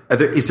together?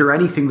 Is there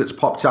anything that's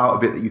popped out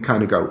of it that you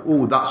kind of go,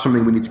 oh, that's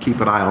something we need to keep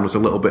an eye on as a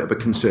little bit of a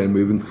concern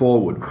moving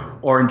forward?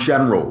 Or in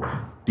general,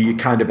 do you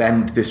kind of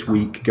end this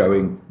week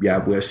going, yeah,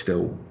 we're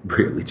still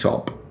really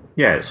top?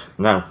 The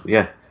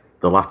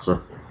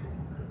latter.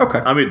 Okay.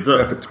 I mean,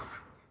 perfect.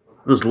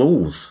 There's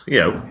lulls.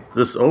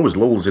 There's always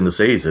lulls in the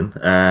season.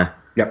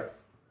 Yep.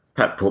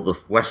 Pep put the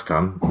West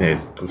Ham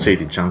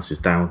conceding chances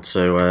down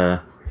to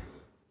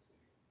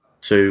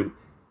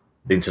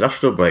the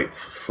international break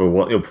for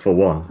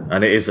one,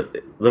 and it is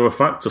there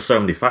are so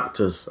many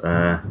factors.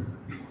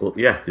 well,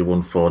 yeah, they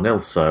won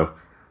 4-0. So,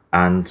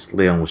 and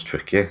Lyon was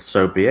tricky.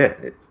 So be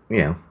it.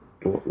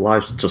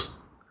 Life's just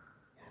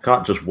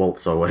can't just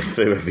waltz our way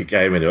through every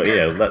game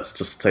anyway. Let's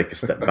just take a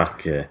step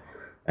back here.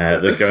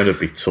 They're going to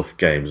be tough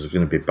games. There's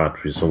going to be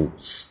bad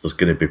results. There's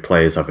going to be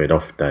players having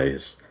off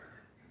days.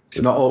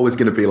 It's not always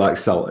going to be like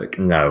Celtic.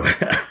 No,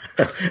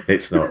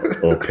 it's not.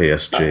 Or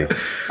PSG.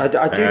 I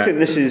do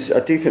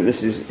think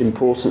this is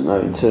important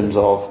though, in terms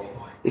of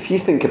if you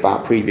think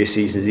about previous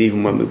seasons,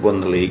 even when we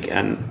won the league,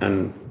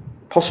 and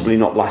possibly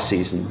not last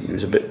season, it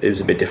was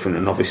a bit different,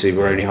 and obviously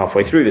we're only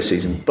halfway through the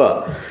season,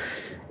 but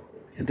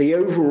the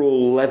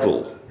overall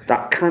level,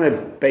 that kind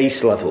of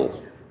base level,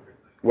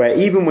 where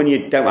even when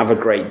you don't have a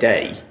great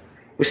day,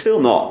 we've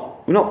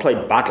not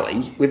played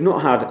badly. We've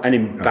not had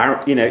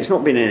it's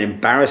not been an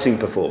embarrassing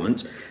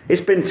performance.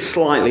 It's been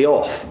slightly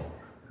off.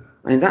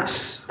 I mean,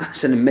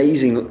 that's an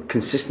amazing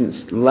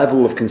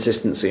level of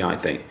consistency, I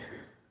think.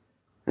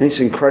 And it's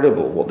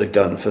incredible what they've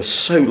done for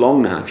so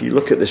long now. If you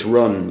look at this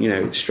run,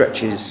 it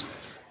stretches,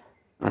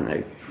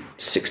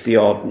 60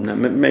 odd,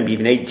 maybe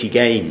even 80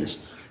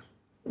 games,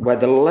 where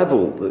the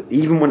level,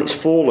 even when it's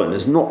fallen,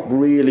 has not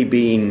really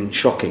been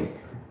shocking.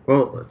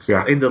 Well,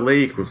 in the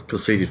league, we've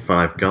conceded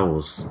 5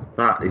 goals.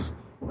 That is,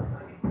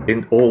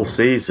 in all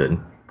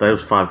season,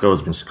 those 5 goals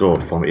have been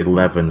scored from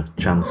 11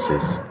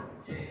 chances.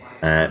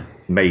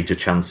 Major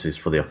chances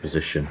for the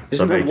opposition.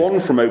 Isn't there one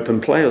from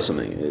open play or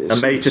something? A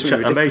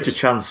major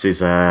chance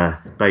is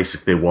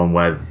basically one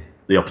where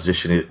the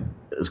opposition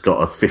has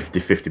got a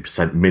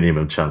 50%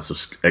 minimum chance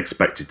of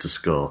expected to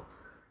score.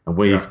 And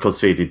we've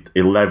conceded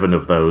 11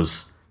 of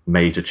those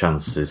major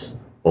chances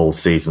all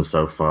season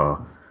so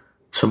far.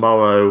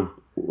 Tomorrow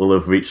we'll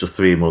have reached a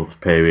 3-month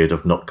period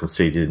of not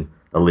conceding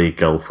a league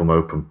goal from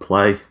open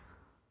play.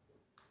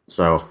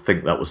 So I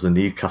think that was the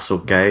Newcastle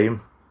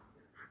game.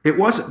 It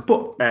was,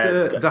 but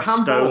the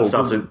handball... Stones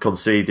hasn't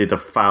conceded a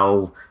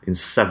foul in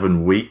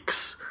 7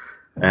 weeks.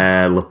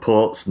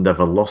 Laporte's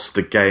never lost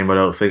a game, I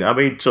don't think. I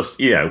mean, just,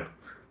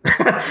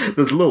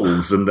 there's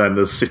lulls and then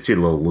there's City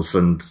lulls,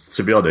 and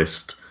to be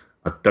honest,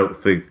 I don't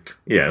think,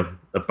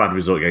 a bad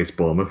result against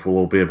Bournemouth will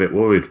all be a bit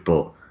worried,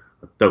 but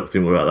I don't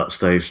think we're at that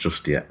stage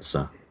just yet,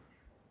 so...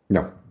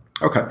 No.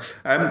 Okay.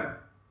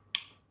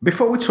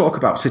 Before we talk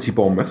about City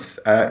Bournemouth,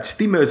 it's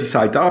the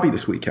Merseyside derby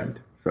this weekend,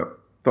 so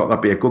thought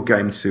that'd be a good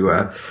game to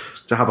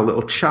have a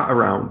little chat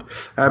around.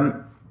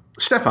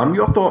 Stefan,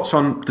 your thoughts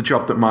on the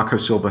job that Marco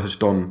Silva has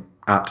done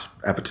at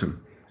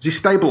Everton? Has he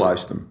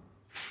stabilised them?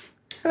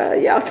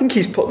 I think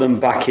he's put them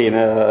back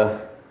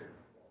where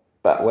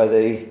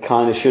they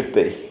kind of should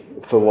be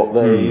for what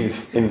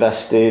they've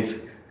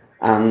invested,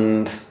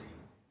 and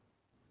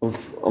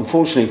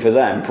unfortunately for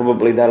them,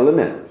 probably their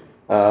limit.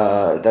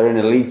 They're in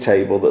a league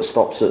table that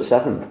stops at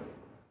 7th.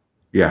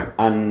 Yeah.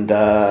 And,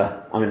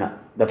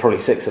 they're probably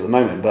 6th at the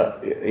moment,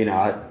 but,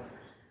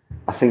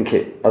 I think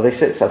are they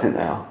 6th? I think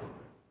they are.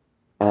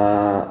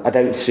 I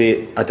don't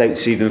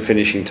see them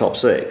finishing top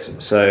 6.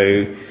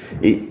 So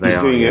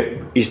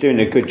he's doing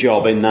a good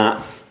job in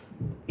that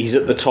he's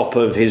at the top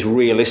of his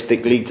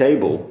realistic league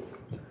table.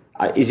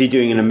 Is he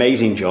doing an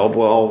amazing job?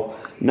 Well,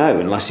 no,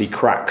 unless he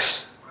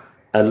cracks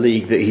a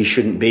league that he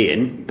shouldn't be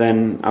in,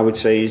 then I would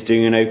say he's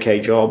doing an okay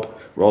job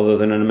rather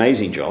than an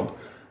amazing job.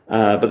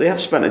 But they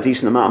have spent a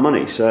decent amount of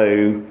money,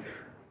 so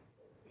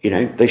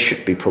they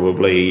should be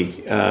probably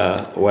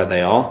where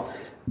they are.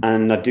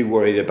 And I do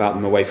worry about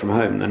them away from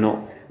home. They're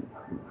not,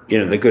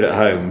 they're good at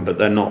home, but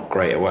they're not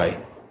great away.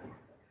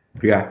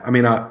 Yeah, I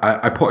mean,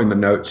 I put in the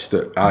notes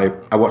that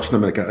I watched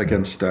them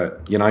against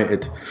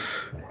United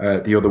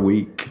the other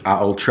week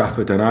at Old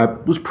Trafford, and I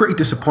was pretty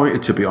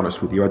disappointed, to be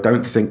honest with you. I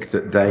don't think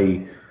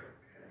that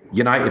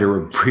United are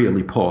a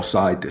really poor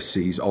side this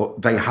season. Or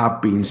they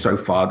have been so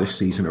far this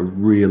season a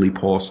really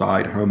poor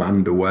side, home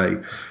and away.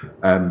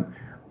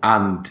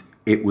 And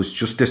it was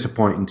just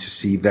disappointing to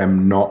see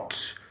them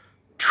not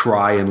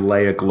try and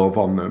lay a glove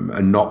on them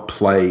and not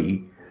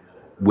play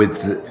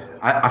with...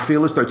 I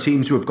feel as though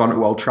teams who have gone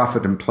to Old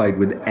Trafford and played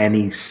with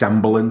any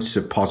semblance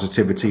of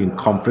positivity and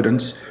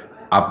confidence,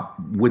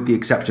 with the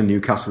exception of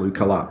Newcastle who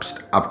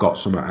collapsed, I've got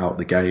something out of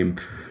the game.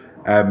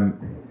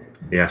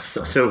 Yes,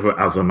 Silva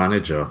as a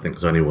manager, I think,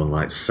 has only won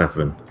like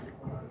 7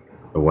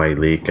 away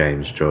league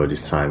games during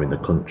his time in the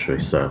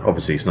country. So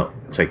obviously he's not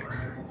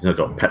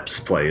got Pep's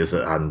players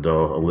at hand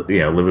or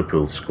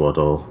Liverpool squad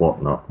or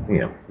whatnot.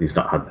 He's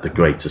not had the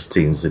greatest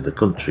teams in the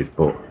country,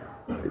 but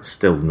it's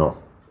still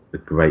not a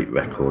great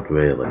record,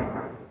 really.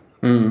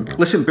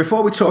 Listen,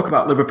 before we talk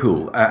about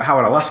Liverpool,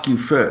 Howard, I'll ask you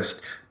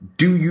first.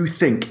 Do you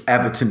think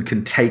Everton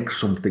can take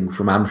something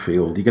from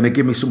Anfield? You're going to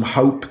give me some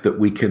hope that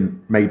we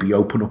can maybe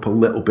open up a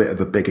little bit of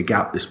a bigger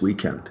gap this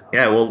weekend?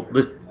 Yeah, well,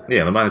 the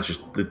manager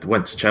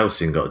went to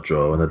Chelsea and got a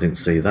draw, and I didn't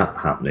see that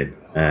happening.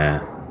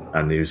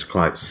 And he was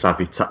quite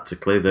savvy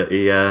tactically that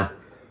he,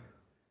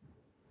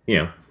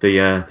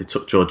 they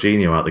took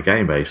Jorginho out of the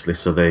game basically,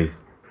 so they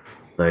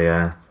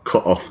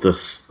cut off the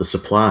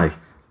supply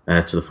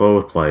to the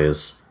forward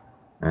players,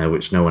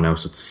 which no one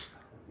else had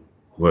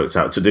worked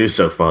out to do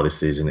so far this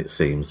season, it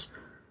seems.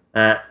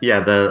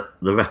 The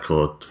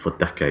record for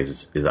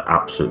decades is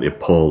absolutely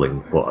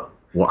appalling, but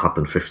what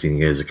happened 15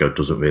 years ago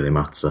doesn't really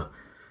matter.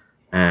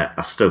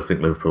 I still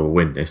think Liverpool will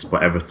win this,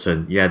 but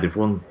Everton, they've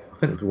won. I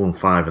think they've won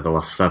 5 of the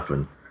last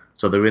 7,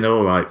 so they're in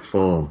all right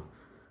form.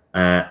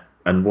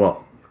 And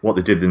what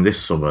they did in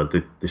this summer,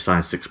 they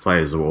signed 6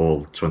 players who were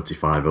all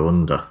 25 or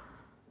under,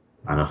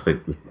 and I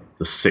think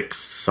the 6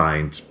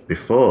 signed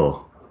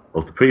before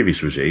of the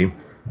previous regime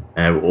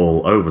were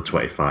all over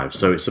 25.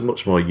 So it's a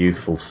much more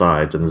youthful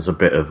side, and there's a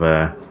bit of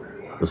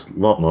there's a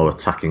lot more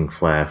attacking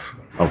flair.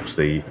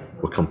 Obviously,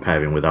 we're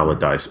comparing with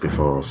Allardyce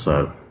before,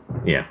 so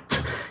you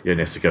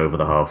only have to go over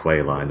the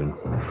halfway line and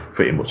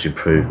pretty much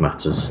improve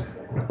matters.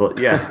 But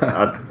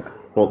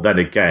but then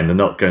again, they're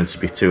not going to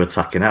be too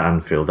attacking at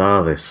Anfield,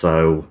 are they?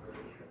 So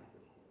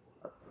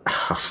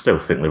I still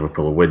think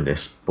Liverpool will win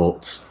this,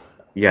 but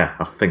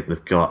I think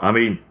they've got. I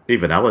mean,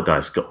 even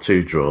Allardyce got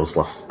 2 draws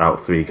out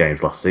of 3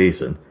 games last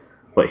season,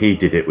 but he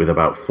did it with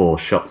about 4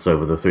 shots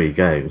over the 3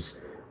 games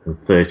and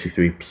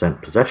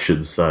 33%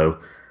 possession. So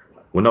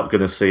we're not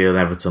going to see an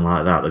Everton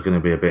like that. They're going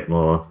to be a bit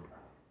more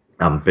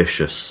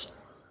ambitious.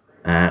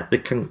 They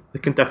can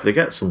definitely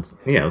get some.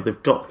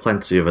 They've got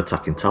plenty of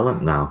attacking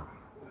talent now.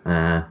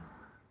 And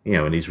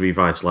he's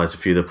revitalised a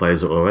few of the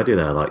players that are already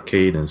there, like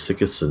Keane and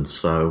Sigurdsson.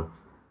 So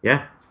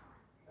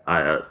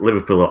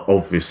Liverpool are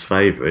obvious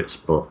favourites,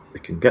 but they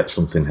can get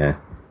something here.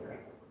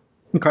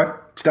 Okay.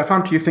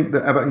 Stefan, do you think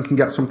that Everton can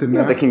get something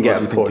there? They can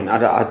get a point.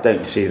 I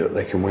don't see that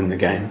they can win the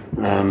game,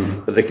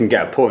 but they can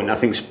get a point. I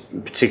think,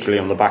 particularly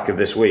on the back of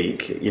this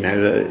week,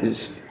 that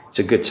it's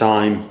a good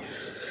time.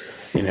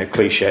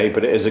 Cliche,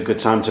 but it is a good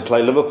time to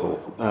play Liverpool.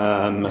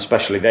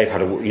 Especially they've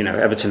had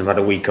Everton have had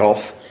a week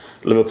off.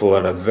 Liverpool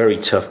had a very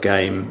tough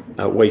game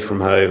away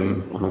from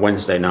home on a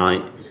Wednesday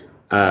night.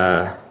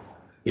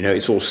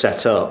 It's all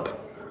set up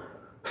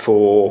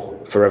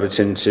for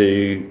Everton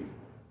to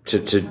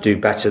do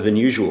better than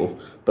usual.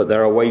 But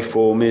their away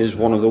form is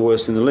one of the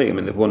worst in the league. I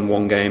mean, they've won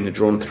 1 game, they've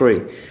drawn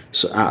 3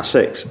 out of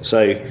 6.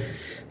 So,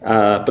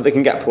 but they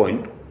can get a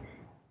point.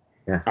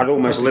 Yeah. I'd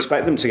almost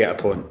expect them to get a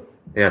point.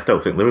 Yeah, I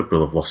don't think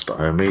Liverpool have lost at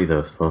home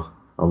either for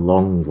a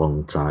long,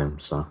 long time.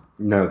 So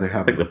no, they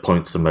haven't. I think the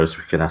point's the most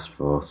we can ask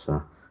for.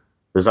 So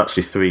there's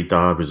actually 3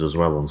 derbies as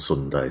well on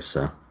Sunday.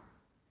 So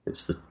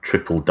it's the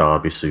triple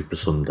derby Super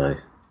Sunday.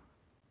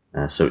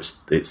 So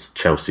it's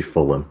Chelsea,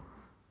 Fulham,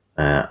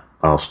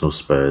 Arsenal,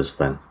 Spurs,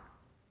 then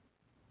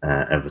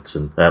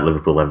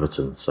Liverpool,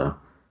 Everton. So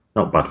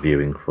not bad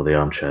viewing for the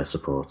armchair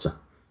supporter.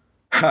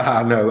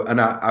 No, and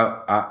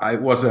I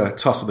was a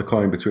toss of the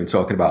coin between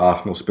talking about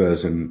Arsenal,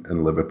 Spurs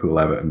and Liverpool,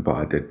 Everton, but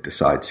I did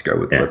decide to go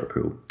with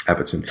Liverpool,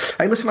 Everton.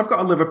 Hey, listen, I've got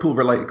a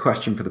Liverpool-related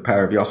question for the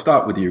pair of you. I'll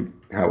start with you,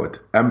 Howard.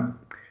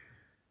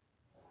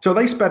 So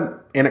they spent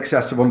in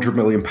excess of £100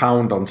 million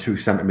on 2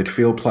 centre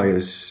midfield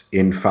players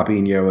in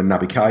Fabinho and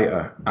Naby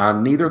Keita,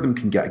 and neither of them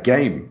can get a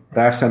game.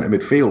 Their centre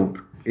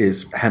midfield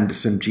is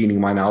Henderson, Gini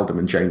Wijnaldum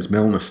and James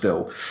Milner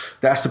still.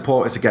 Their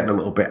supporters are getting a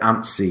little bit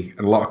antsy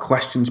and a lot of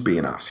questions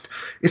being asked.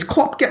 Is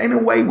Klopp getting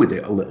away with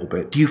it a little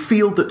bit? Do you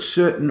feel that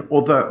certain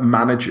other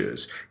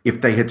managers,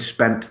 if they had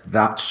spent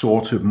that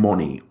sort of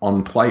money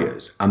on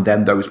players and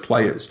then those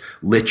players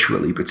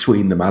literally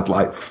between them had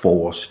like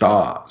 4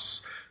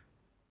 stars,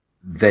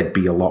 there'd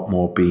be a lot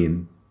more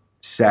being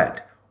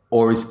said?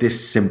 Or is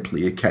this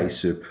simply a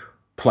case of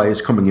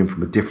players coming in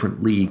from a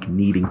different league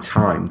needing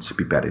time to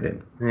be bedded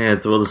in? Yeah,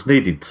 well, there's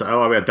needed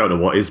time. I don't know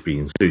what is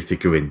being.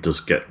 Tuchel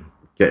does get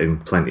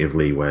him plenty of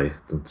leeway,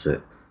 doesn't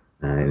it?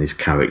 In his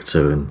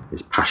character and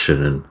his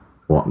passion and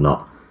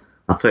whatnot.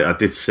 I think I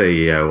did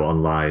see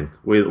online,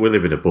 we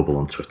live in a bubble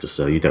on Twitter,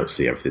 so you don't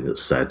see everything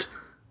that's said.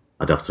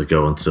 I'd have to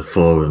go onto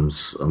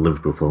forums and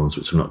Liverpool forums,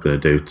 which I'm not going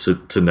to do,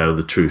 to know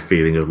the true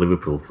feeling of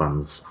Liverpool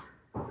fans.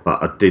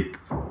 But I did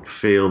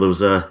feel there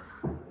was a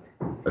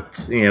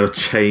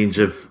change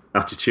of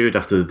attitude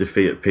after the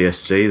defeat at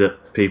PSG,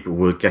 that people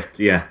would get,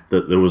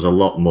 that there was a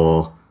lot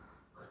more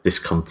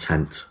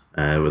discontent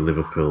with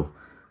Liverpool,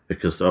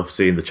 because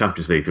obviously in the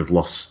Champions League they've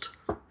lost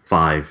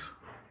 5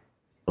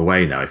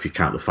 away now, if you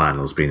count the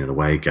final as being an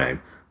away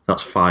game.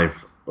 That's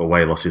 5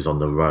 away losses on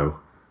the row,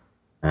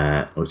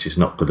 which is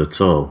not good at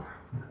all.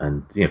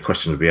 And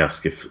question would be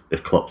asked if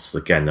Klopp's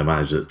again the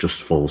manager that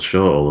just falls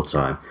short all the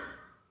time.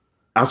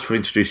 As for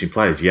introducing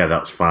players,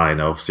 that's fine.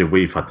 Obviously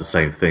we've had the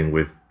same thing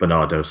with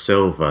Bernardo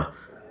Silva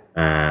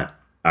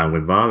and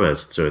with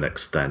Mahrez to an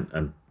extent,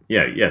 and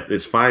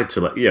it's fine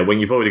to when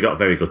you've already got a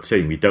very good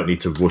team, you don't need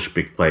to rush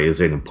big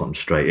players in and put them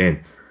straight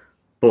in.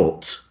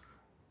 But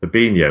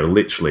Fabinho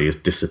literally has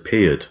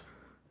disappeared.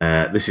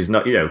 This is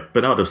not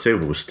Bernardo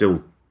Silva was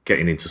still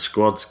getting into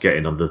squads,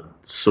 getting on the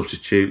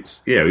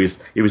substitutes.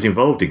 He was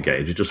involved in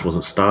games, he just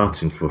wasn't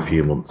starting for a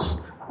few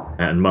months.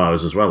 And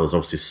Mahrez as well has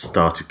obviously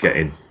started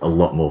getting a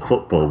lot more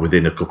football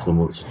within a couple of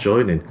months of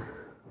joining.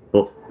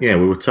 But we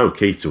were told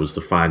Keita was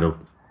the final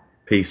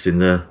piece in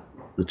the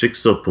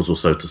jigsaw puzzle,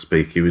 so to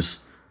speak. He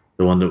was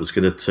the one that was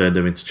going to turn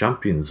them into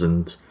champions.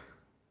 And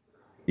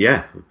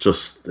it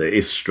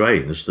is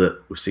strange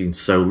that we've seen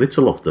so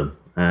little of them.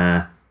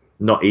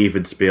 Not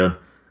even to be on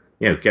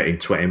getting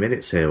 20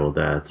 minutes here or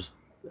there.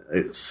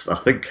 I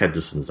think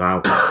Henderson's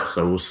out,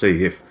 so we'll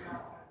see if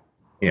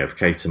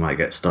Keita might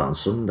get started on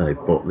Sunday.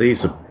 But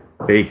these are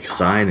big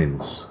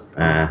signings.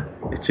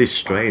 It is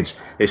strange.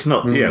 It's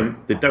not,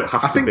 they don't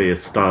have to be a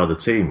star of the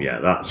team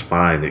yet. That's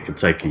fine. It can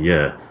take a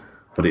year.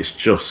 But it's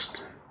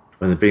just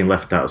when they're being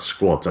left out of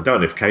squads. I don't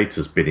know if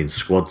Keita's been in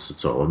squads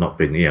at all. I've not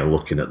been,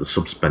 looking at the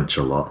subs bench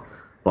a lot.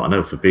 But I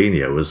know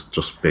Fabinho has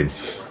just been...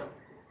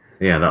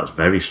 Yeah, that's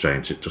very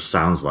strange. It just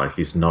sounds like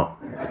he's not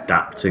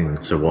adapting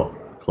to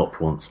what Klopp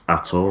wants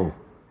at all.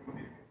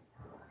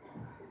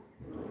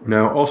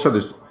 No, also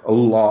there's a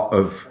lot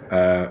of...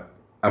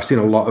 I've seen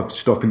a lot of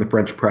stuff in the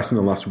French press in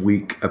the last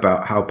week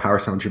about how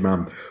Paris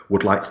Saint-Germain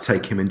would like to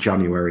take him in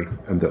January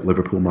and that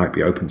Liverpool might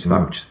be open to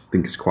that, which I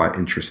think is quite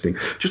interesting.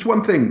 Just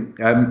one thing,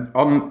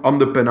 on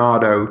the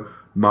Bernardo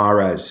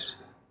Mahrez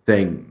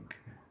thing,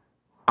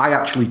 I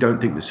actually don't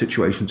think the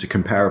situations are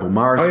comparable.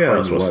 Mahrez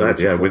that's what I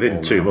said,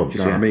 within 2 months.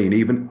 You know what I mean?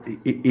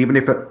 Even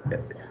if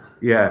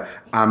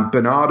and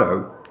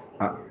Bernardo,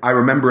 I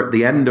remember at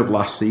the end of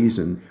last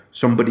season,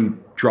 somebody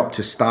dropped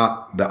a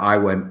stat that I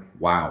went,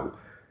 wow.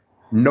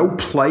 No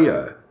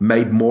player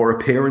made more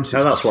appearances.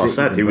 No, that's what I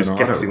said. He was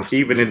getting,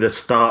 even in the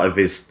start of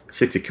his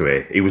City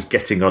career, he was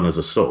getting on as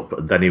a sub,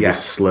 and then he was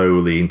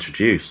slowly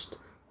introduced.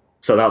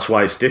 So that's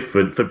why it's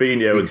different.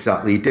 Fabinho,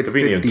 exactly. He did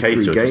Fabinho and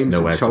Keita are just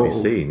nowhere to be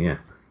seen.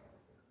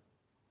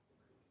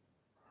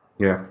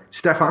 Yeah.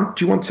 Stefan,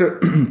 do you want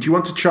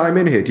to chime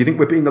in here? Do you think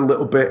we're being a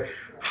little bit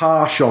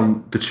harsh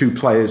on the two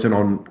players and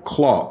on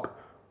Klopp,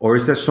 or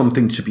is there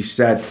something to be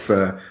said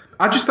for?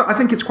 I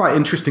think it's quite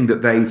interesting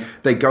that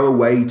they go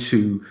away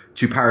to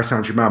Paris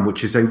Saint-Germain,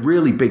 which is a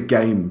really big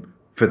game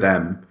for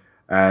them.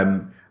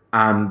 And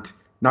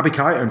Naby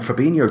Keita and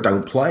Fabinho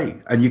don't play.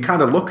 And you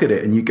kind of look at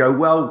it and you go,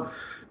 well,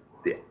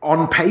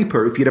 on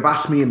paper, if you'd have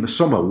asked me in the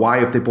summer, why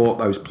have they bought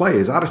those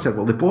players? I'd have said,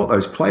 well, they bought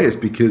those players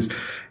because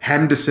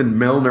Henderson,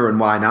 Milner and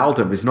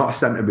Wijnaldum is not a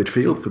centre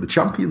midfield for the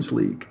Champions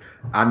League.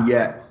 And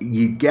yet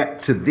you get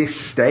to this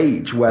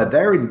stage where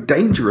they're in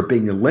danger of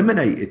being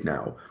eliminated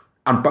now.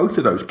 And both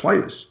of those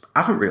players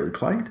haven't really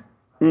played.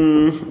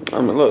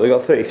 Look, they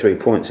got 33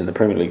 points in the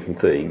Premier League from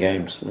 13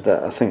 games.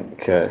 I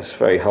think it's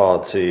very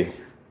hard to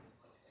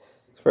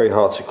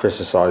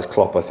criticise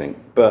Klopp, I think,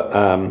 but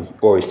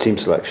or his team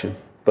selection.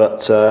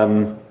 But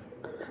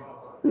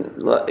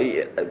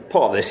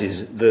part of this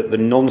is the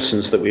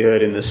nonsense that we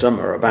heard in the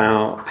summer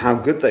about how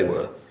good they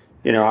were.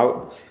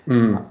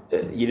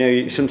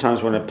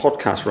 Sometimes when a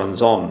podcast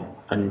runs on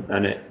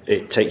and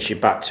it takes you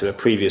back to a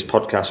previous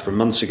podcast from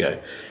months ago.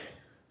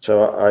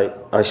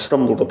 So I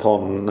stumbled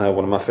upon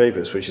one of my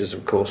favourites, which is,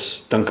 of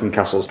course, Duncan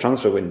Castle's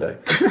transfer window.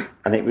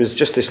 And it was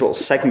just this little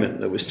segment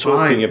that was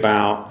talking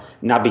about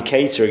Naby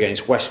Keita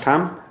against West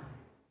Ham.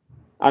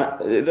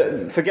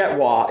 And forget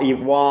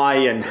why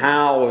and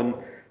how and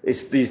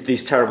it's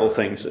these terrible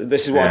things.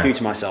 This is what I do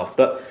to myself.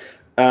 But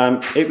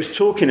it was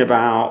talking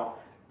about,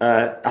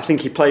 I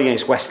think he played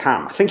against West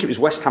Ham. I think it was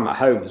West Ham at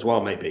home as well,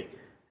 maybe.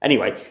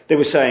 Anyway, they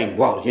were saying,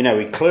 well, he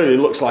clearly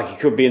looks like he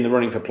could be in the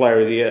running for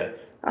Player of the Year.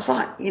 I was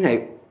like,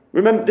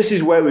 remember, this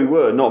is where we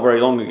were not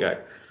very long ago.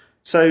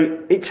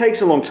 So it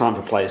takes a long time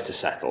for players to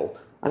settle.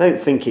 I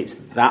don't think it's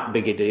that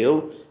big a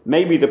deal.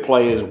 Maybe the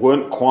players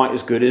weren't quite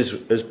as good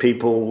as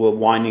people were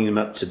winding them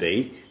up to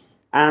be.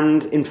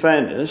 And in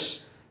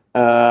fairness,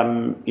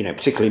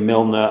 particularly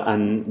Milner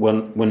and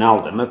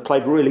Wijnaldum have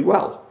played really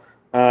well.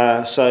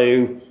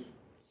 So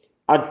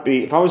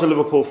if I was a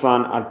Liverpool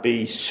fan, I'd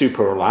be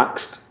super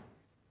relaxed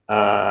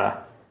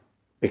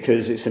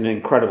because it's an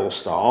incredible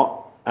start.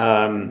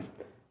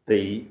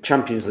 The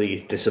Champions League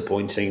is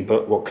disappointing,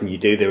 but what can you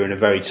do? They're in a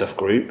very tough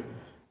group.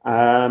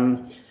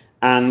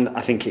 And I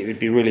think it would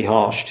be really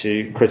harsh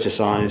to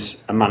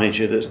criticise a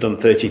manager that's done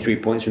 33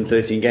 points from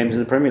 13 games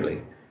in the Premier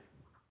League.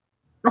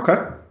 Okay,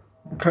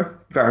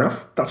 fair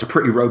enough. That's a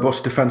pretty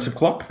robust defensive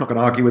Klopp. Not going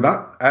to argue with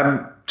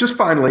that. Just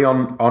finally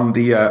on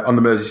the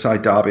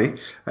Merseyside derby,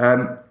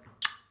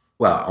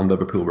 on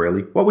Liverpool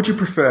really. What would you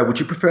prefer? Would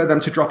you prefer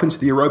them to drop into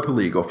the Europa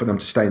League or for them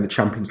to stay in the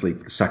Champions League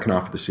for the second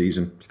half of the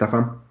season,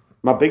 Stefan?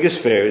 My biggest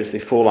fear is they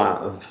fall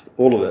out of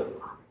all of it.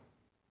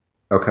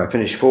 Okay.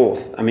 Finish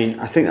fourth. I mean,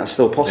 I think that's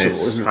still possible,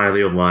 isn't it? It's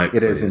highly unlikely.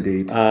 It is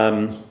indeed.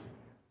 I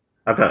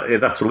bet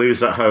you'd have to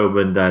lose at home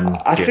and then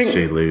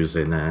PSG lose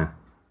in...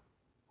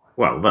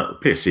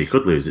 PSG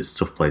could lose. It's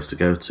a tough place to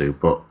go to,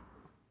 but...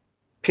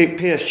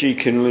 PSG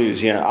can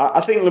lose, yeah.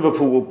 I think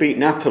Liverpool will beat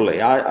Napoli,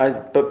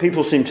 but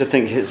people seem to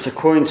think it's a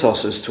coin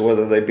toss as to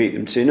whether they beat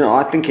them 2-0.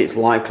 I think it's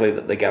likely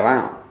that they go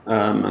out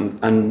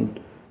and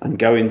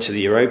go into the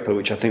Europa,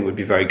 which I think would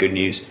be very good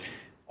news,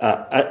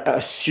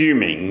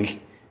 assuming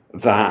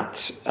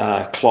that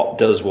Klopp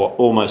does what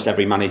almost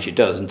every manager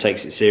does and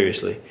takes it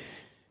seriously.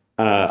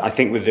 I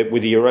think with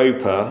the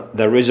Europa,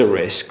 there is a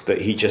risk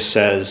that he just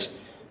says,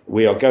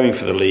 we are going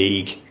for the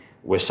league,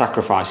 we're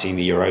sacrificing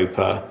the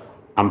Europa,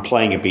 I'm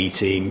playing a B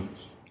team,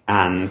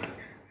 and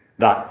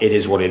that it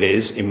is what it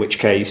is, in which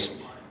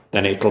case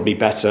then it'll be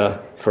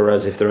better for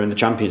us if they're in the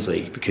Champions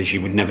League, because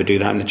you would never do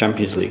that in the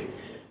Champions League.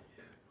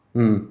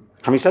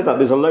 Having said that,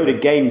 there's a load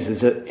of games.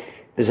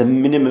 there's a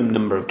minimum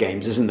number of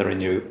games, isn't there, in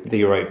the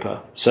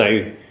Europa?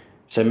 So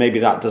maybe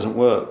that doesn't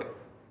work.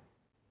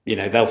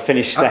 They'll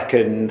finish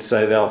second,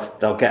 so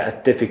they'll get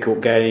a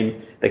difficult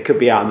game. They could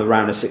be out in the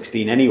round of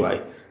 16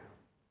 anyway.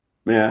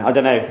 Yeah, I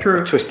don't know.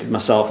 True. I twisted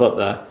myself up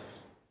there.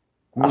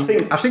 I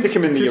think stick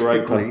them in the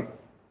Europa.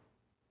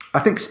 I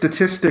think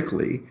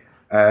statistically,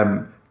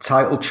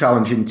 title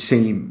challenging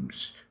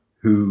teams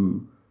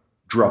who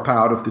drop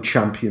out of the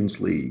Champions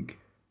League,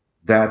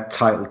 their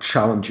title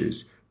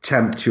challenges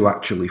tend to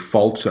actually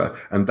falter,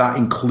 and that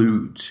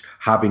includes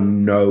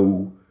having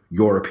no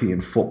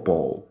European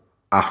football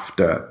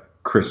after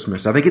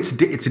Christmas. I think it's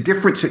a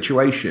different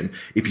situation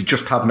if you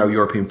just have no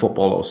European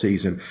football all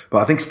season. But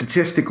I think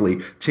statistically,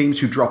 teams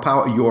who drop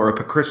out of Europe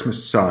at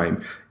Christmas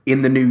time,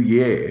 in the new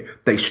year,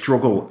 they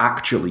struggle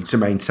actually to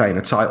maintain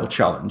a title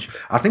challenge.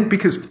 I think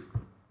because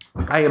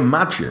I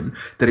imagine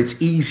that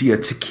it's easier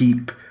to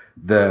keep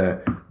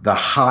the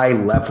high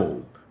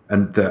level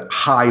and the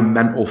high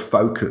mental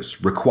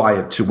focus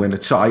required to win a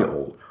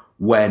title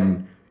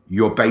when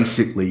you're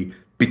basically,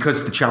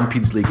 because the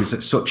Champions League is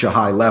at such a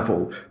high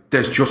level,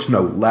 there's just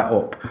no let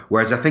up.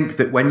 Whereas I think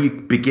that when you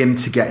begin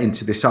to get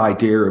into this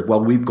idea of,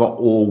 well, we've got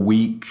all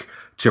week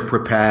to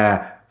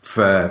prepare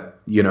for,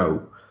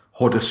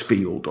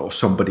 Huddersfield or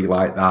somebody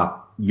like that,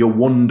 you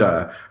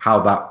wonder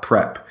how that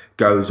prep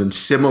goes. And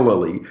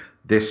similarly,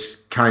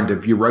 this kind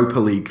of Europa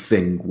League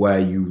thing where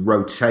you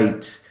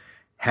rotate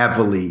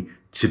heavily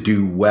to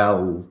do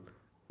well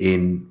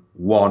in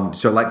one.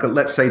 So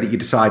let's say that you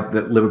decide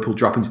that Liverpool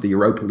drop into the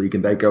Europa League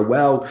and they go,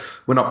 well,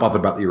 we're not bothered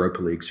about the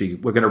Europa League. So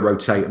we're going to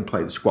rotate and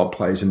play the squad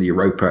players in the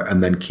Europa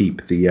and then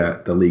keep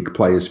the league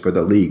players for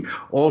the league.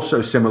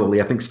 Also,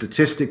 similarly, I think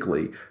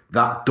statistically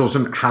that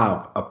doesn't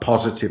have a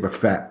positive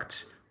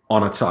effect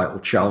on a title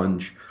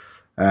challenge.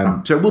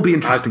 So it will be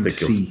interesting to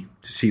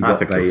see what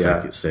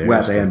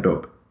where they end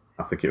up.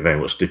 I think it very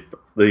much did.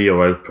 The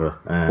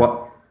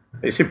Europa.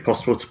 It's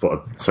impossible to put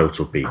a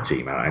total B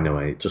team out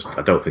anyway.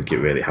 I don't think it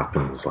really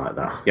happens like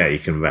that. Yeah, you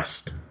can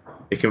rest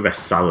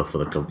Salah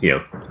for a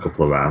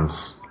couple of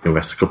rounds. You can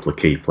rest a couple of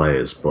key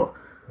players, but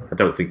I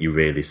don't think you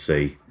really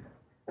see.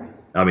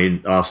 I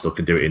mean, Arsenal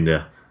can do it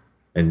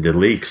in the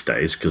league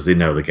stage because they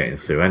know they're getting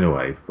through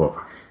anyway. But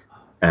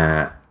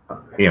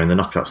in the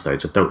knockout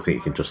stage, I don't think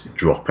you can just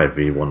drop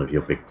every one of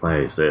your big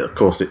players. Of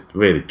course, it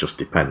really just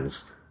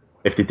depends.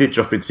 If they did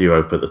drop into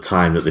Europa at the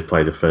time that they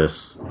play the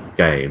first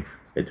game,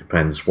 it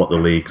depends what the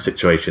league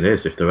situation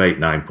is. If they're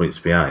 8-9 points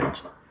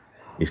behind,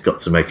 he's got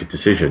to make a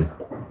decision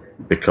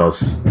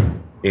because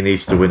he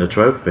needs to win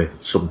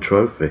some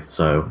trophy.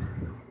 So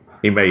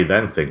he may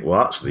then think,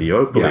 well, actually,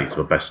 Europa League's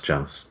my best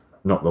chance,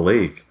 not the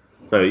league.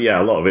 So,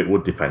 yeah, a lot of it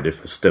would depend if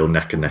they're still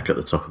neck and neck at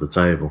the top of the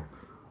table.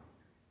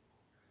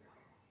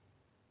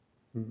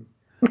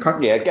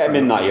 Okay. Yeah, get them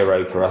in that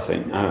Europa, I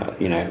think.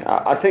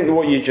 I think that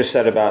what you just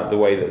said about the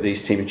way that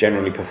these teams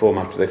generally perform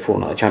after they've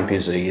fallen out of the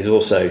Champions League is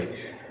also,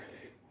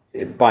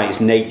 by its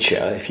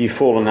nature, if you've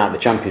fallen out of the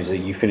Champions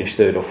League, you finish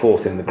third or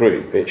fourth in the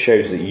group, it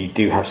shows that you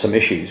do have some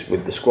issues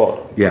with the squad.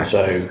 Yeah,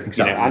 so,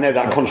 exactly. I know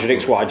that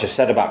contradicts what I just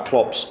said about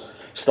Klopp's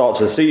start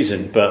to the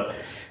season, but,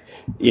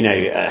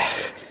 they're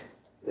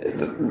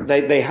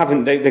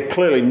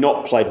clearly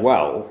not played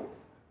well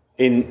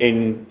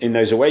in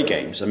those away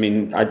games. I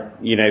mean,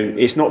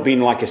 it's not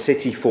been like a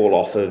City fall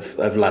off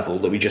of level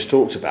that we just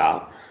talked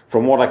about.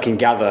 From what I can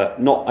gather,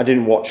 I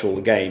didn't watch all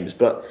the games,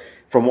 but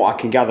from what I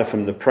can gather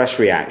from the press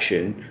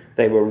reaction,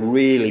 they were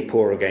really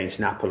poor against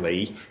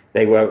Napoli,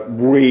 they were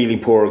really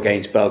poor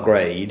against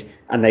Belgrade,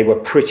 and they were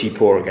pretty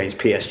poor against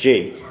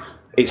PSG.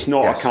 It's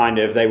not a kind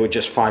of, they were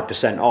just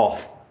 5%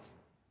 off.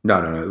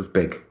 No, it was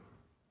big.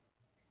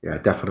 Yeah,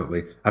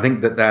 definitely. I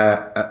think that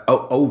they're,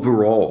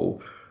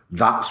 overall,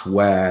 that's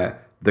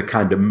where the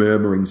kind of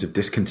murmurings of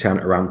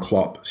discontent around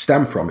Klopp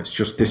stem from. It's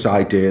just this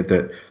idea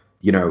that,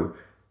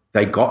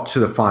 they got to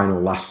the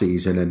final last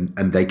season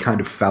and they kind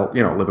of felt,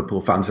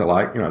 Liverpool fans are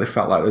like, they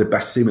felt like they're the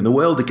best team in the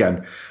world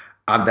again.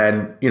 And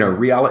then,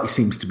 reality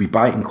seems to be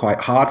biting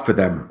quite hard for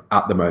them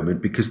at the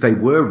moment because they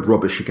were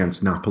rubbish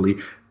against Napoli.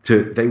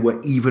 They were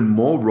even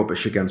more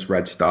rubbish against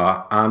Red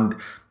Star. And,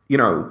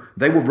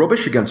 they were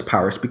rubbish against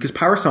Paris because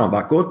Paris aren't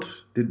that good.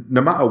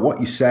 No matter what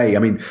you say, I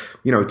mean,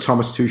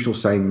 Thomas Tuchel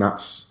saying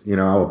that's,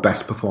 our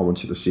best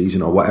performance of the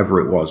season or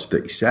whatever it was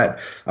that he said.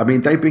 I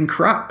mean, they've been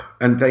crap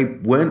and they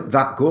weren't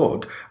that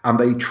good and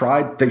they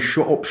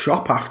shut up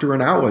shop after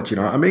an hour. Do you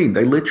know what I mean?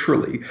 They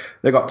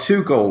got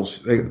 2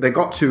 goals. They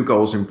got 2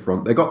 goals in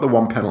front. They got the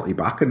 1 penalty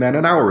back and then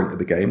an hour into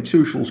the game,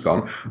 Tuchel's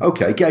gone,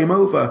 okay, game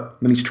over.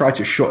 And he's tried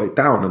to shut it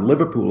down and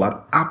Liverpool had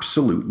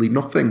absolutely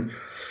nothing.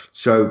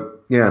 So,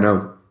 yeah,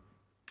 no.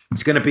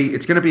 It's going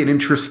to be an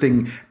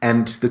interesting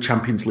end to the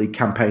Champions League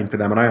campaign for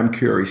them, and I am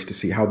curious to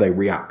see how they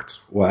react,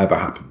 whatever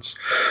happens.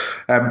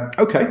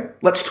 Okay,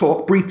 let's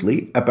talk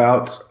briefly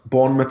about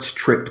Bournemouth's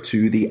trip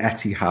to the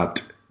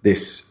Etihad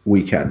this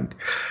weekend.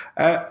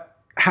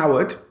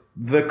 Howard,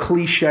 the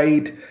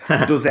cliched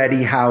 "does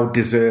Eddie Howe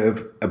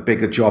deserve a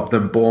bigger job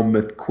than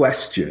Bournemouth?"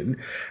 question,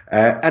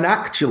 and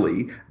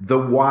actually the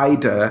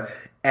wider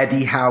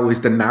Eddie Howe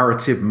is the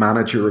narrative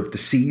manager of the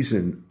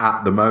season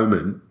at the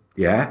moment.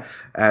 Yeah.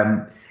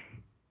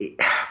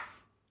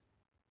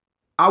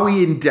 Are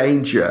we in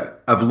danger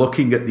of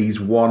looking at these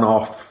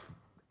one-off,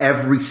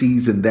 every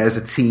season there's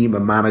a team, a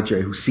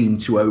manager who seem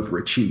to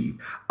overachieve?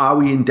 Are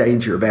we in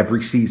danger of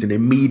every season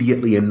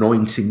immediately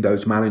anointing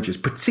those managers,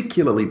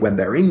 particularly when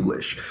they're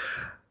English,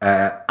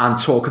 and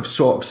talk of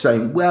sort of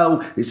saying,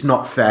 well, it's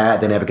not fair,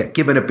 they never get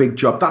given a big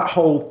job? That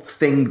whole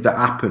thing that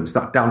happens,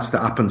 that dance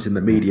that happens in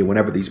the media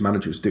whenever these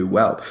managers do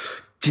well.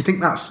 Do you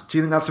think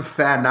that's a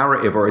fair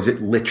narrative, or is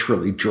it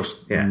literally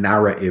just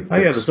narrative?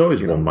 There's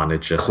always one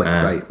manager,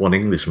 clickbait. One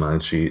English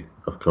manager,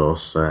 of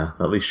course.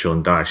 At least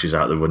Sean Dyche is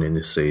out of the running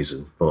this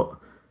season. But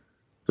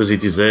does he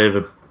deserve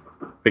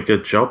a bigger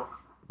job?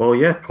 Well,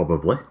 yeah,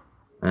 probably.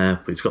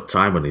 But he's got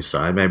time on his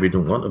side. Maybe he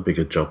doesn't want a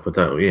bigger job. We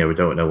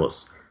don't know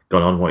what's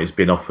gone on, what he's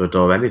been offered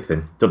or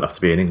anything. Doesn't have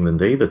to be in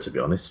England either, to be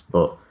honest.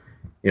 But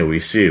we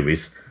assume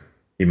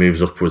he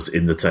moves upwards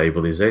in the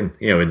table he's in.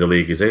 In the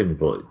league he's in.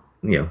 But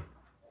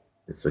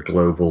it's a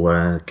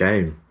global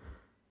game.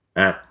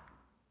 That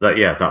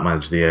Manager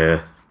of the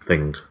Year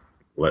thing,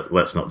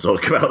 let's not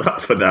talk about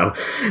that for now.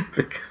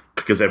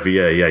 Because every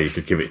year, you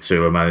could give it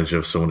to a manager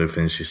of someone who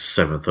finishes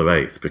 7th or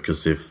 8th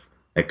because they've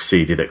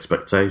exceeded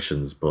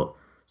expectations. But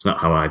it's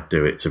not how I'd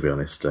do it, to be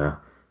honest. I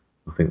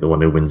think the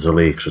one who wins the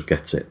league should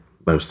get it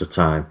most of the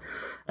time.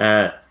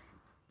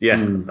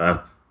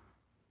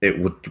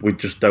 We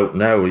just don't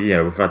know.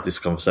 We've had this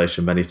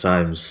conversation many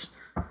times.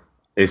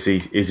 Is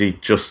he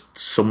just,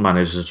 some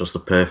managers are just a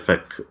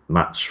perfect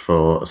match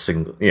for a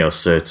single,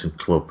 certain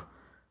club,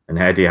 and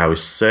Eddie Howe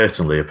is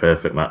certainly a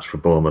perfect match for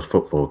Bournemouth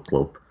Football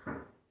Club,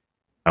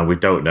 and we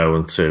don't know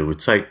until we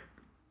take,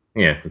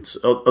 it's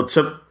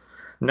until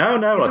no,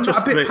 isn't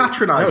that a bit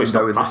patronising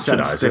though, in the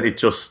sense that it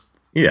just,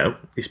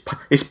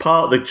 he's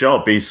part of the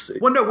job.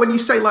 When you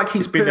say like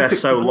he's been there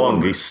so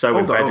long, he's so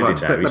embedded in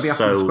there, he's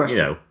so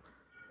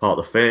part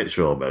of the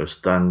furniture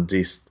almost, and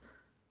he's.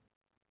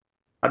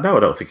 I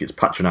don't think it's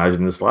patronising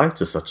in the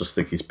slightest. I just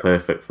think he's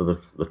perfect for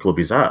the club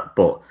he's at.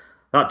 But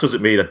that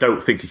doesn't mean I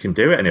don't think he can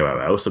do it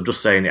anywhere else. I'm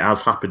just saying it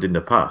has happened in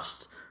the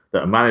past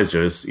that a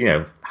manager has,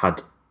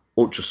 had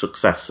ultra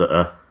success at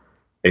a,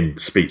 in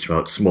speech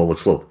marks, smaller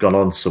club, gone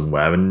on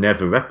somewhere and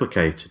never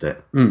replicated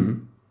it.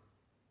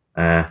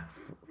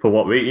 For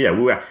what we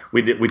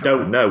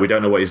don't know. We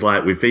don't know what he's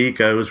like with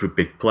egos, with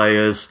big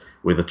players,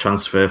 with a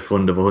transfer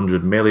fund of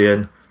 100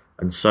 million,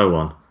 and so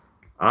on.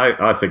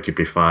 I think he'd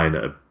be fine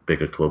at a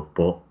bigger club,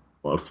 but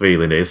what I'm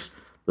feeling is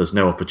there's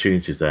no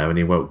opportunities there, and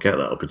he won't get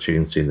that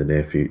opportunity in the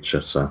near future.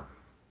 So,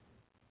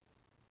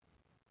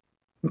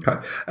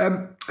 okay,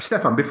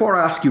 Stefan. Before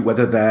I ask you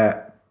whether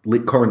their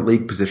current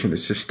league position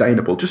is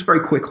sustainable, just very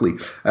quickly,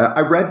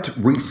 I read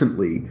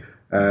recently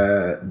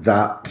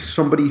that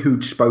somebody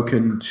who'd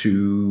spoken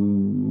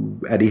to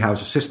Eddie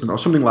Howe's assistant or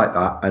something like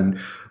that, and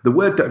the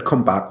word that had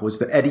come back was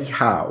that Eddie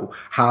Howe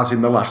has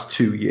in the last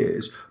 2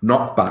 years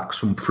knocked back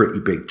some pretty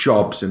big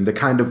jobs, and the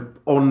kind of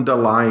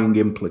underlying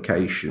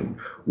implication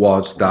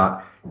was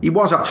that he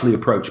was actually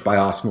approached by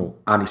Arsenal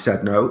and he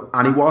said no,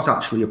 and he was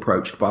actually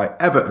approached by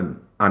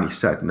Everton and he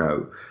said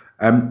no.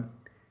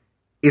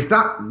 Is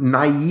that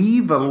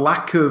naive, a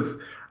lack of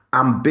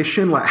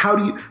ambition? Like, how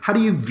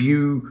do you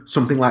view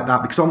something like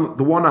that? Because on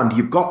the one hand,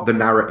 you've got the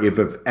narrative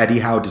of Eddie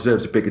Howe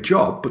deserves a bigger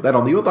job, but then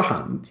on the other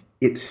hand,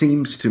 it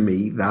seems to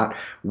me that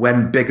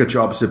when bigger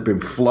jobs have been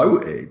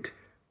floated,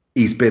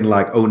 he's been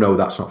like, oh no,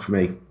 that's not for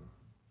me.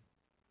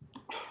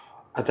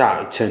 I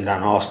doubt he turned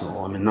down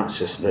Arsenal. I mean, that's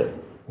just a bit.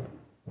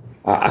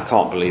 I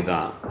can't believe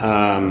that.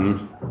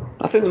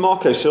 I think the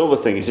Marco Silva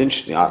thing is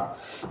interesting. I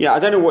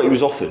don't know what he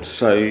was offered.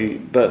 So,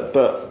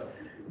 but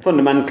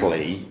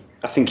fundamentally,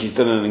 I think he's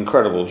done an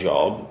incredible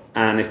job,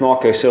 and if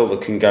Marco Silva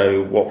can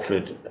go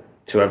Watford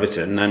to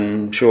Everton,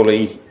 then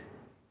surely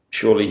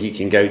he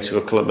can go to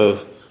a club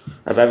of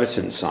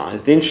Everton's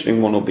size. The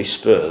interesting one will be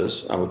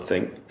Spurs, I would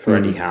think, for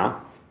Eddie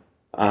Howe.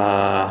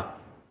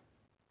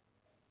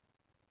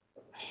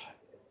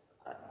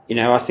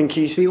 I think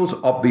he feels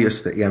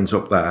obvious that he ends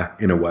up there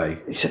in a way.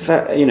 It's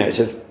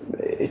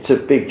a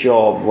big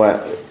job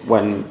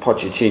when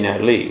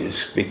Pochettino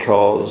leaves,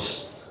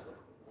 because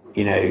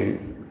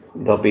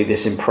there'll be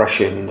this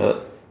impression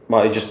that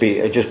it'll just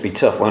be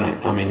tough, won't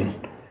it? I mean,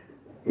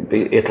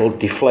 it'll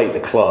deflate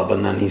the club,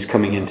 and then he's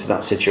coming into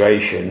that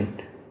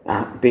situation,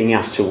 being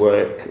asked to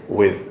work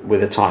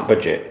with a tight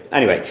budget.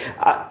 Anyway,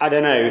 I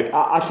don't know.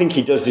 I think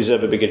he does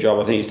deserve a bigger job.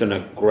 I think he's done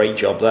a great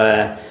job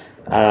there.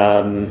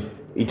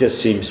 He does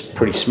seem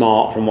pretty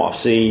smart from what I've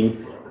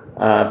seen,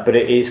 but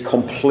it is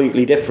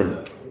completely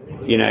different.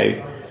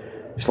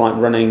 It's like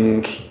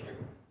running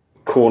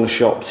corner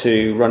shop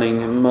to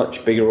running a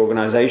much bigger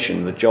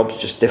organisation. The job's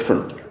just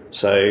different.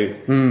 So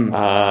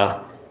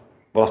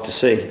we'll have to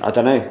see. I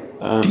don't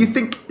know. Do you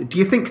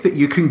think that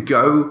you can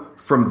go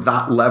from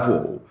that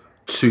level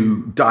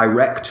to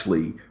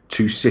directly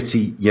to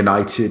City,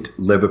 United,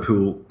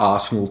 Liverpool,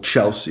 Arsenal,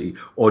 Chelsea,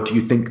 or do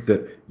you think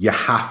that you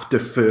have to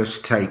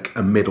first take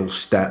a middle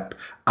step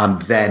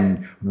and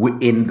then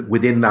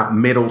within that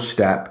middle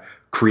step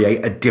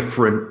create a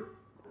different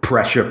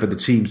pressure for the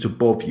teams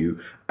above you,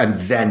 and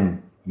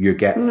then you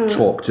get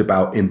talked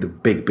about in the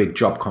big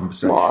job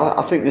conversation. Well,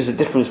 I think there's a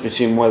difference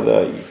between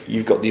whether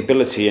you've got the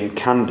ability and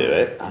can do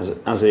it,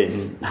 as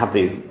in have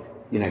the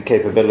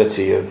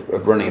capability of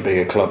running a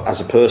bigger club as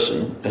a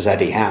person, as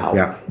Eddie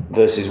Howe,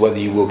 versus whether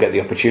you will get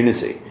the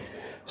opportunity.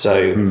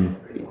 So,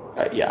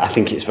 I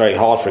think it's very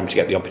hard for him to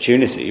get the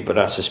opportunity, but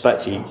I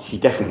suspect he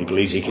definitely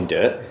believes he can do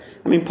it.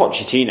 I mean,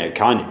 Pochettino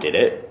kind of did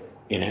it.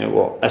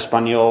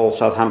 Espanyol,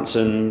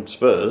 Southampton,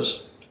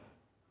 Spurs.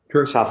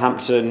 True.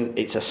 Southampton,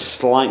 it's a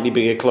slightly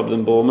bigger club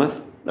than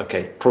Bournemouth.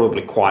 Okay,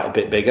 probably quite a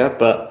bit bigger,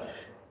 but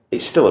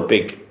it's still a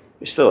big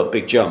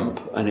jump,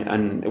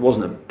 and it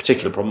wasn't a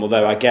particular problem.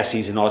 Although I guess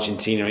he's an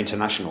Argentina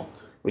international,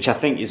 which I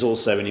think is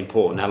also an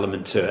important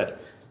element to it.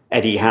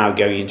 Eddie Howe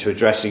going into a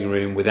dressing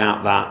room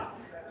without that,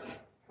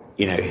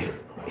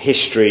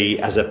 history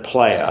as a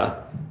player,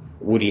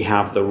 would he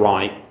have the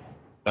right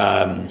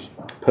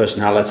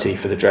personality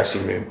for the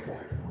dressing room?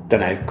 Don't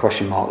know.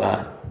 Question mark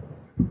there.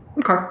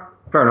 Okay.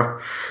 Fair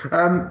enough.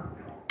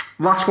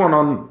 Last one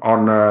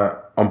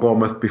on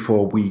Bournemouth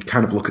before we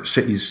kind of look at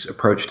City's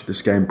approach to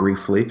this game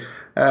briefly.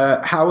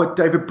 Howard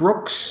David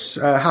Brooks,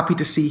 happy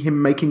to see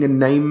him making a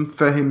name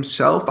for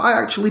himself. I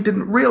actually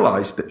didn't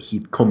realise that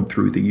he'd come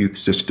through the youth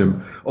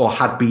system or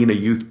had been a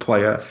youth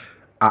player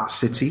at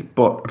City,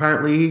 but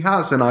apparently he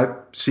has, and I've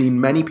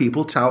seen many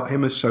people tout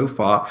him as so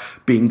far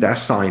being their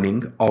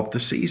signing of the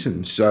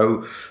season.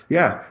 So,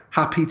 yeah,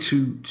 happy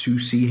to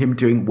see him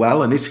doing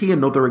well. And is he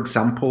another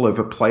example of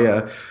a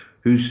player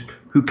who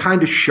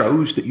kind of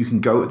shows that you can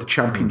go at the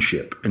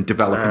Championship and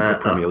develop into a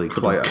Premier League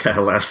player?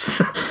 Care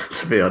less,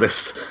 to be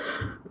honest.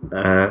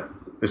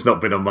 It's not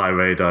been on my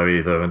radar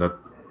either, and I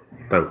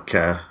don't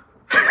care.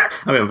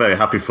 I mean, I'm very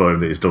happy for him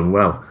that he's done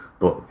well,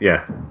 but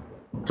yeah,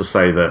 to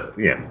say that,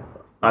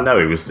 I know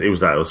he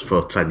was at us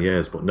for 10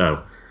 years, but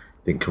no,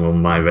 didn't come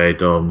on my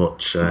radar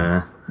much.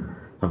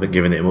 Haven't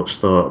given it much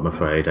thought, I'm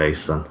afraid,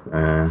 Asen.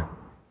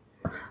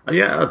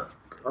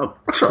 I'm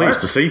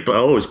pleased to see, but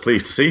always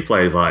pleased to see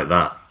players like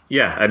that.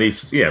 Yeah, and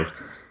he's, he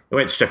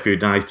went to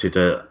Sheffield United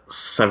at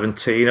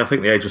 17, I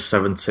think the age of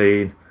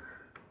 17.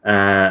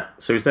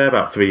 So he's there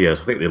about 3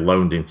 years. I think they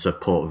loaned him to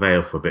Port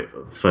Vale for a bit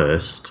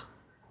first.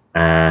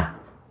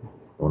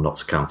 Or not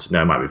to count it.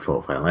 No, it might be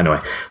Port Vale. Anyway,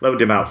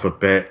 loaned him out for a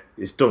bit.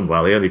 He's done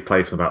well. He only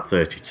played for about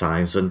 30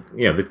 times. And,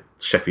 the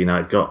Sheffield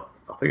United got,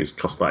 I think it's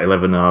cost like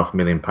 £11.5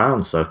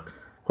 million. So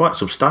quite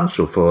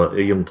substantial for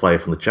a young player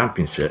from the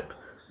Championship.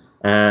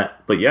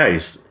 But yeah,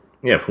 he's,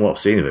 from what I've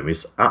seen of him,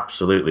 he's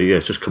absolutely,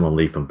 it's just come on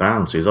leap and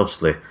bounds. So he's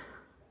obviously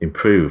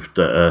improved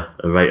at a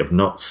rate of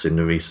knots in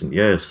the recent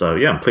years. So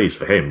yeah, I'm pleased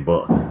for him.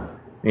 But,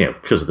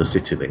 because of the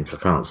City link, I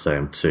can't say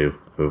I'm too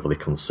overly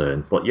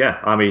concerned. But yeah,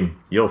 I mean,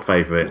 your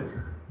favourite,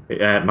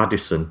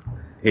 Maddison,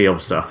 he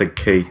obviously, I think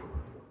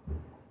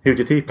who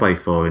did he play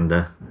for in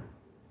the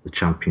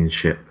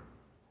Championship?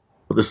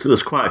 But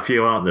there's quite a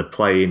few, aren't there,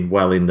 playing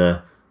well in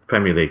the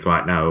Premier League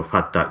right now who've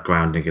had that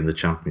grounding in the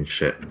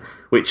Championship,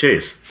 which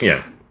is,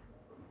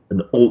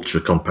 an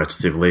ultra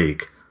competitive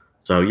league.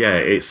 So yeah,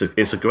 it's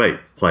a great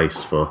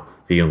place for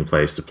young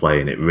players to play,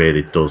 and it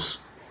really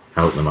does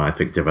help them, I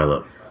think,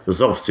 develop.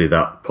 There's obviously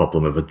that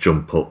problem of a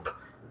jump up.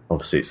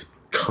 Obviously, it's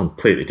a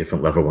completely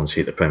different level once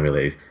you hit the Premier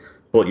League.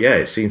 But yeah,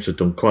 it seems to have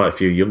done quite a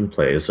few young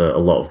players a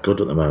lot of good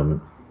at the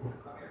moment.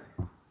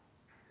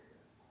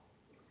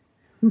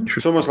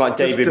 It's almost like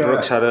David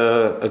Brooks had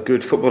a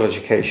good football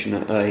education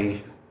at a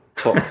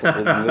top football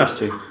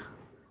university.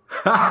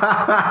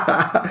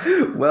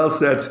 Well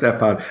said,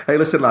 Stefan. Hey,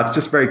 listen, lads,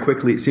 just very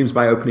quickly, it seems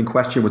my opening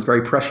question was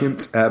very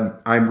prescient.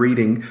 I'm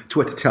reading,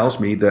 Twitter tells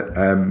me that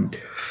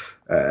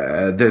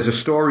there's a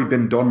story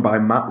been done by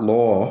Matt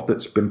Law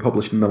that's been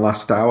published in the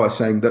last hour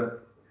saying that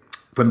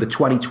from the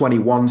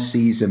 2021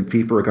 season,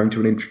 FIFA are going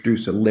to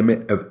introduce a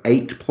limit of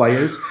 8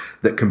 players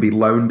that can be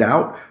loaned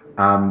out,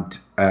 and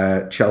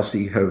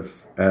Chelsea have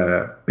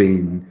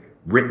been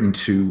written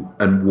to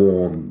and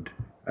warned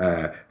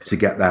to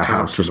get their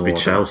house in order.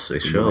 Chelsea,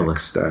 surely. The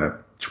next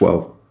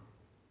 12.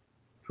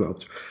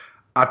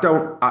 I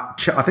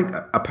think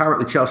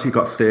apparently Chelsea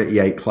got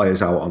 38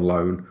 players out on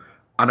loan.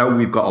 I know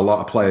we've got a lot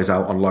of players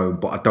out on loan,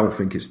 but I don't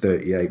think it's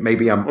 38.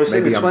 Maybe I'm wrong.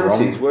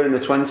 We're in the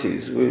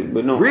 20s.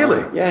 We're not.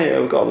 Really? Yeah,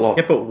 we've got a lot.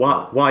 Yeah, but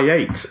why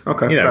 8?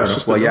 Okay, it's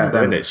just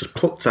then it's just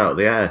plucked out of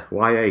the air.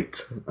 Why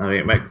 8? I mean,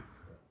 it makes.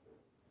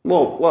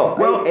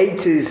 Well,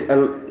 8 is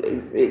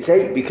it's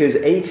 8 because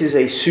 8 is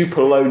a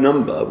super low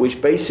number,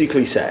 which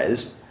basically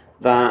says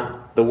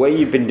that the way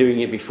you've been doing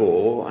it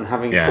before and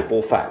having a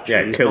football factory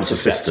it kills the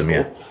system,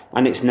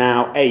 and it's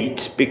now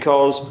 8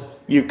 because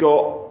you've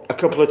got a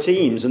couple of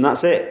teams and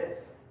that's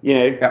it,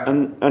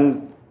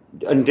 and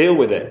deal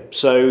with it.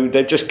 So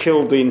they've just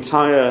killed the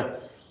entire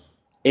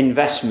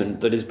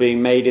investment that is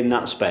being made in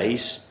that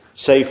space,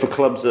 save for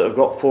clubs that have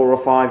got 4 or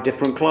 5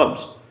 different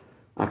clubs.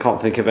 I can't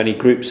think of any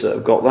groups that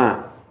have got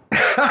that.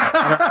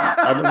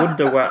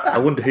 I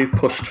wonder who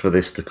pushed for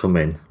this to come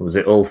in. Was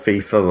it all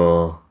FIFA,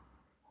 or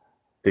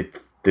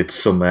did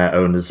some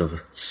owners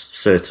of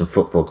certain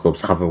football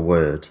clubs have a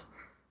word?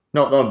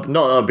 Not that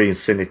I'm being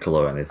cynical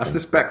or anything. I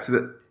suspect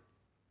that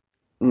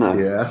No.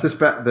 Yeah, I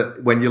suspect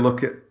that when you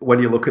look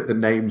at the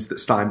names that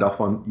signed off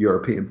on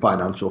European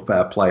financial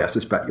fair play, I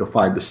suspect you'll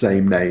find the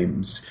same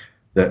names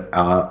that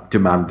are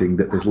demanding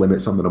that there's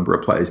limits on the number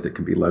of players that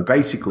can be loaned.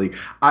 Basically,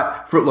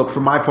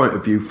 from my point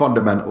of view,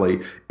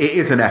 fundamentally, it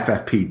is an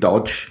FFP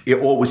dodge.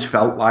 It always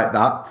felt like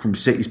that from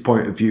City's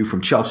point of view,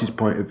 from Chelsea's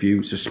point of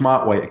view. It's a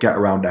smart way to get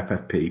around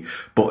FFP,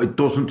 but it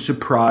doesn't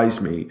surprise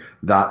me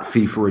that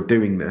FIFA are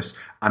doing this.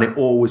 And it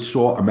always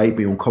sort of made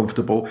me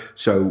uncomfortable.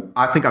 So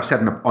I think I've said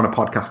on a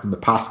podcast in the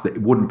past that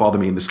it wouldn't bother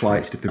me in the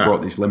slightest if they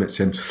brought these limits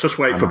in. Just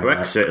wait for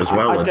Brexit as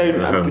well, and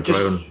the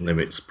homegrown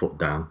limits put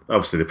down.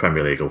 Obviously, the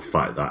Premier League will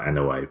fight that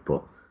anyway,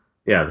 but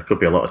yeah, there could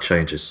be a lot of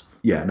changes.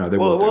 Yeah, no, they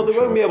will. Well, they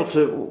won't be able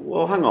to.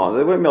 Well, hang on,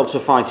 they won't be able to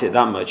fight it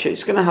that much.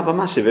 It's going to have a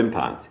massive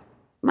impact,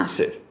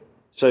 massive.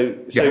 So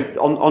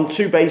on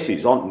two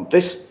bases, on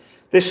this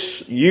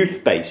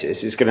youth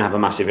basis is going to have a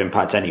massive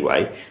impact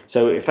anyway.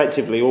 So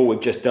effectively, all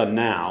we've just done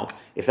now,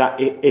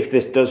 if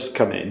this does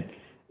come in,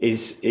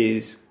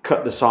 is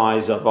cut the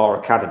size of our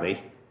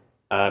academy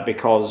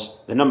because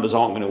the numbers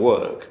aren't going to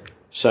work.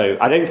 So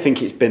I don't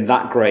think it's been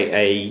that great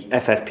a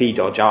FFP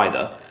dodge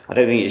either. I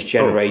don't think it's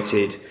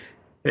generated.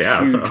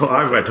 Yeah, so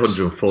I read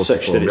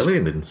 144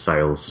 million in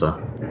sales.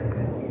 So.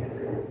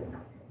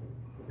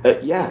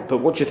 Yeah, but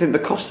what do you think the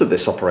cost of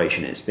this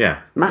operation is?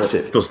 Yeah,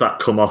 massive. Does that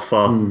come off?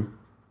 I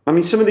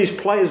mean, some of these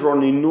players are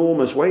on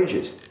enormous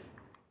wages.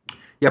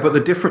 Yeah, but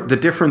the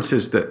difference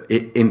is that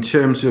in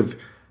terms of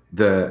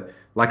you're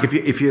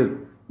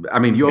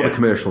the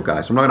commercial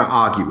guy, so I'm not going to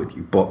argue with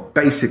you, but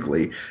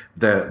basically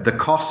the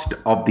cost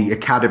of the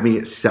academy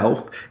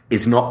itself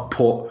is not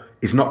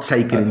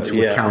taken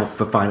into account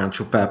for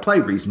financial fair play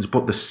reasons,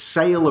 but the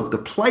sale of the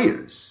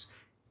players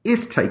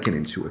is taken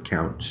into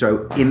account.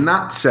 So in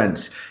that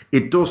sense,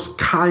 it does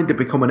kind of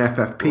become an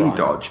FFP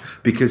dodge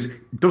because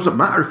it doesn't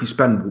matter if you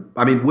spend.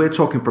 I mean, we're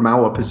talking from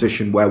our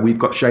position where we've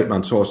got Sheikh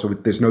Mansour, so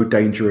there's no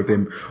danger of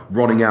him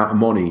running out of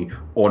money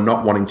or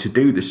not wanting to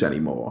do this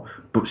anymore.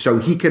 But so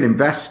he can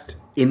invest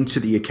into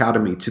the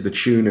academy to the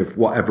tune of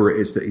whatever it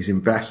is that he's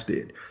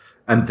invested.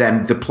 And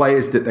then the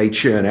players that they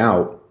churn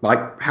out,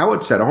 like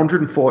Howard said,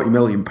 £140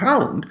 million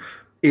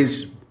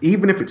is,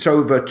 even if it's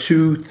over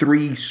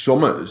 2-3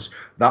 summers,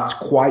 that's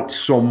quite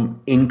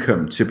some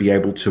income to be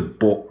able to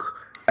book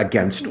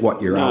against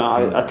what you're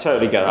out. I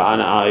totally get that,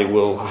 and I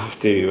will have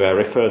to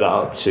refer that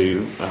up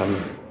to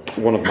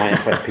one of my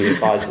FFP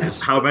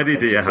advisors. How many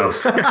do you have?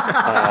 I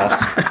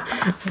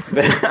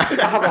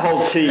have a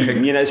whole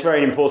team. You know, it's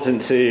very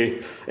important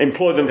to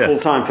employ them full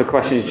time for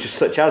questions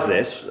such as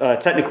this,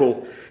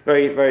 technical,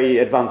 very, very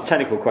advanced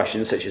technical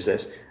questions such as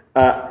this.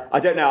 I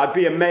don't know. I'd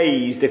be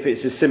amazed if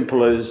it's as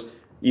simple as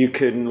you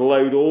can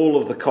load all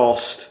of the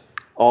cost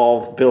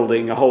of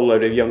building a whole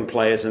load of young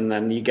players and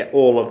then you get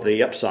all of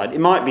the upside.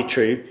 It might be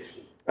true.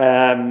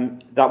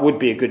 That would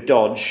be a good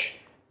dodge.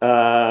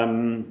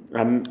 And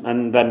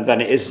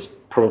then it is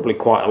probably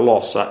quite a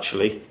loss,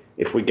 actually,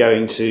 if we're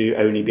going to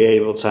only be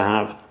able to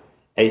have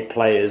 8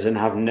 players and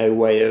have no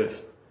way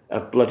of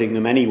blooding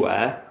them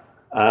anywhere.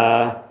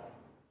 Don't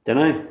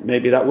know.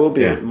 Maybe that will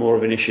be more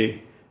of an issue.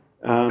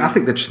 I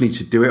think they just need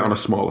to do it on a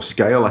smaller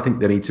scale. I think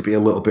they need to be a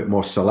little bit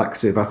more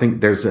selective. I think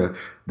there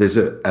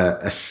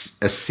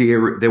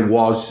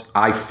was,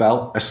 I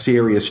felt, a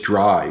serious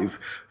drive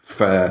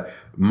for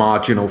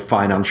marginal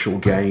financial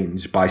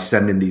gains by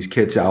sending these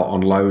kids out on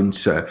loan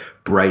to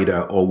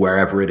Breda or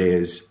wherever it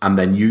is, and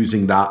then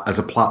using that as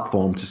a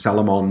platform to sell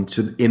them on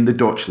to in the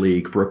Dutch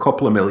league for a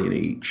couple of million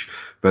each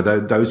for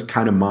those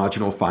kind of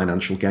marginal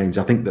financial gains.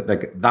 I think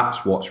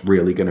that's what's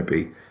really going to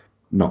be.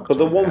 But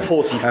the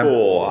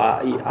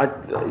 144,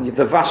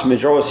 the vast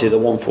majority of the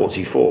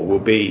 144 will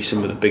be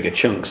some of the bigger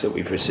chunks that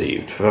we've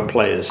received for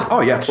players.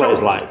 Oh yeah,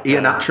 players like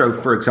Iheanacho,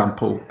 for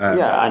example.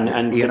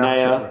 And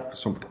Denayer.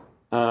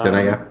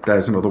 Denayer,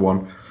 there's another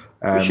one.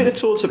 We should have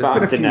talked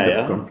about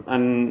Denayer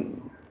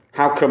and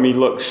how come he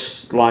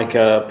looks like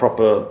a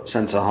proper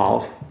centre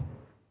half.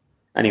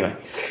 Anyway.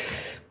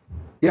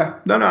 Yeah,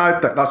 no,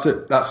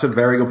 that's a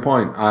very good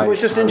point.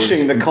 It's just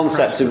interesting the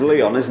concept of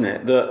Lyon, isn't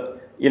it? That,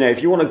 you know,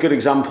 if you want a good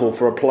example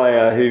for a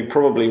player who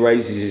probably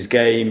raises his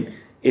game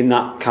in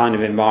that kind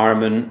of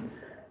environment,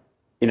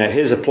 you know,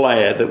 here's a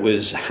player that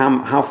was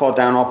how far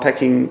down our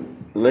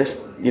pecking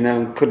list, you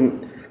know,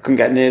 couldn't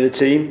get near the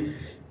team.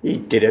 He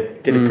did a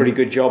pretty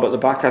good job at the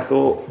back, I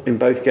thought, in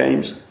both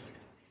games.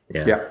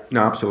 Yeah,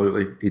 no,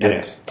 absolutely, he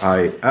did.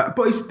 But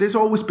there's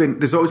always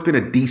been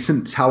a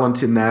decent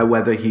talent in there.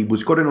 Whether he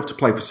was good enough to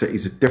play for City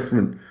is a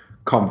different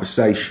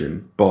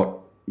conversation, but.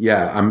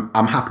 Yeah,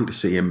 I'm happy to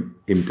see him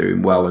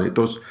doing well, and it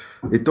does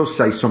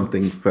say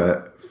something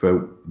for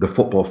the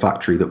football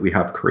factory that we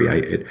have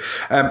created.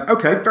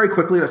 Okay, very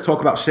quickly, let's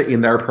talk about City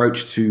and their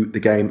approach to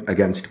the game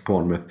against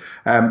Bournemouth.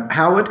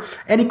 Howard,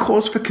 any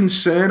cause for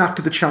concern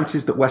after the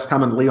chances that West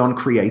Ham and Lyon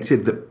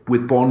created, that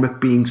with Bournemouth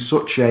being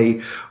such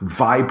a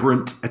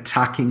vibrant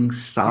attacking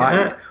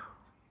side?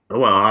 Yeah.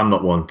 Well, I'm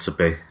not one to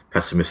be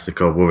pessimistic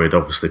or worried,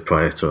 obviously,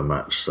 prior to a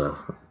match, so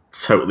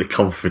totally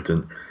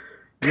confident.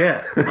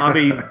 Yeah, I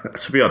mean,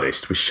 to be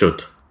honest, we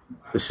should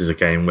this is a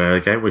game where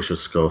again we should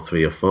score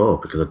 3 or 4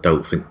 because I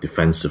don't think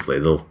defensively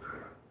they'll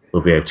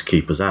be able to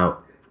keep us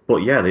out.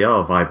 But yeah, they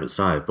are a vibrant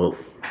side. But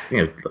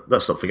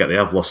let's not forget they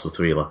have lost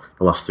the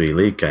last 3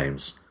 league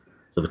games.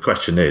 So the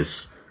question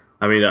is,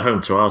 I mean, at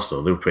home to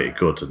Arsenal they were pretty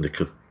good, and they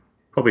could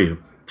probably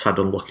tad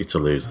unlucky to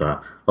lose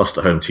that. Lost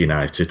at home to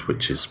United,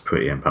 which is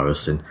pretty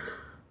embarrassing.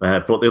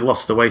 But they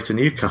lost away to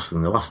Newcastle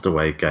in the last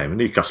away game, and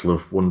Newcastle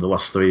have won the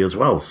last 3 as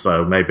well.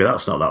 So maybe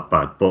that's not that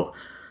bad. But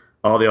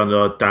are they on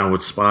a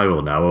downward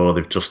spiral now, or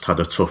they've just had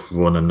a tough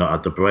run and not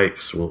had the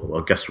breaks? Well,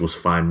 I guess we'll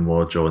find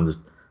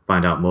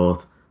out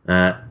more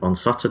on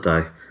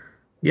Saturday.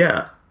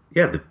 Yeah.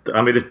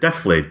 I mean,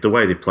 definitely the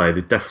way they play,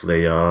 they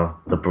definitely are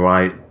the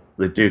bright.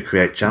 They do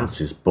create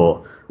chances,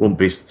 but wouldn't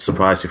be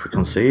surprised if we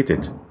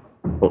conceded.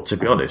 But to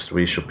be honest,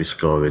 we should be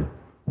scoring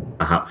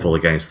a hatful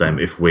against them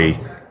if we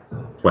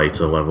play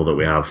to the level that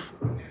we have,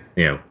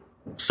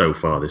 so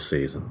far this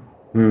season.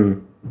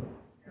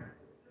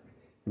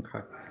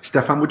 Okay.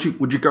 Stefan, would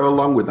you go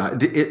along with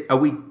that? Are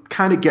we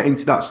kind of getting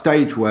to that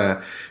stage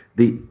where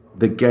the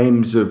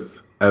games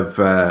of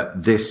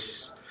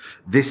this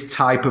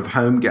type of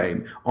home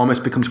game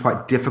almost becomes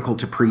quite difficult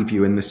to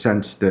preview in the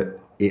sense that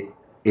it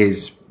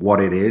is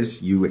what it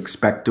is? You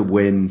expect to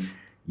win.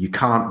 You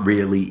can't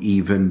really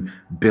even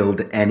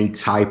build any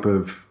type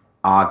of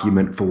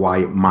argument for why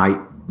it might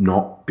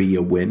not be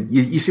a win.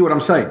 You see what I'm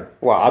saying?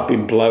 Well, I've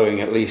been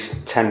blowing at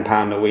least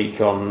 £10 a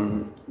week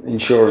on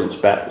insurance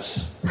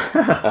bets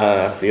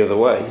the other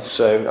way.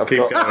 So I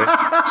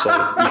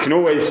can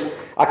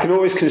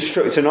always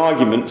construct an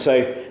argument.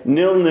 So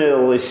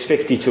 0-0 is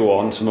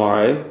 50-1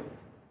 tomorrow.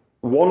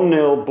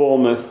 1-0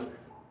 Bournemouth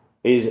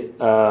is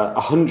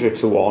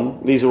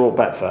 100-1. These are all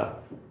Betfair.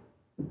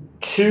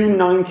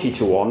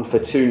 290-1 for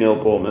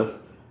 2-0 Bournemouth,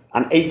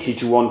 and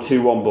 80-1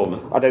 2-1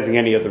 Bournemouth. I don't think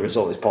any other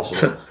result is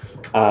possible,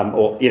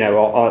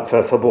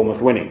 for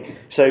Bournemouth winning.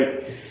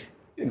 So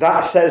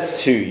that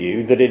says to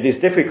you that it is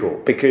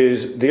difficult,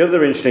 because the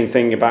other interesting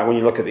thing about when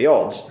you look at the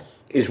odds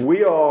is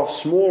we are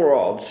smaller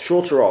odds,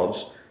 shorter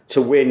odds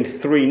to win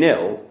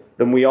 3-0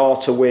 than we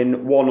are to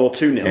win 1 or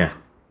 2-0. Yeah.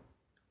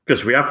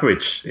 Because we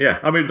average,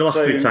 I mean, the last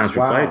 3 times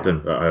we played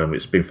them at home,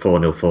 it's been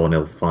 4-0,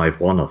 4-0,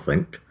 5-1, I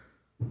think.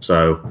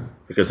 So,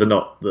 because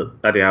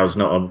Eddie Howe's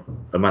not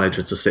a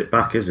manager to sit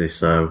back, is he?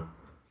 So,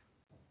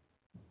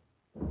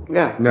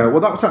 yeah. No, well,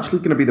 that was actually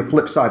going to be the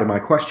flip side of my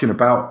question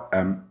about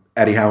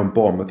Eddie Howe and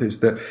Bournemouth, is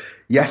that,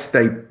 yes,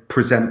 they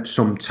present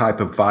some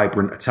type of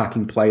vibrant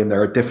attacking play and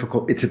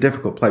it's a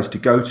difficult place to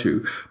go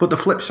to. But the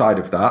flip side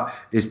of that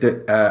is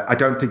that I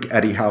don't think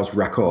Eddie Howe's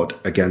record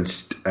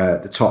against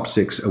the top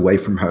 6 away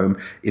from home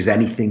is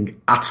anything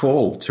at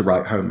all to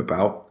write home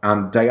about.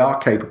 And they are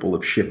capable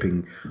of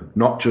shipping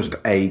not just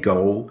a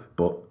goal,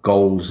 but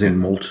goals in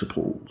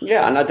multiples.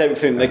 Yeah, and I don't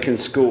think they can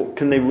score.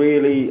 Can they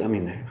really? I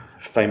mean,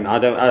 I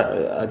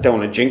don't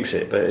want to jinx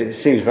it, but it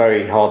seems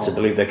very hard to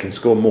believe they can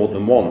score more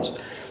than once.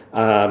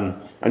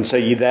 And so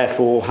you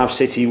therefore have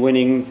City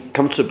winning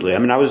comfortably. I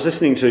mean,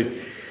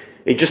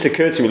 it just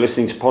occurred to me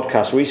listening to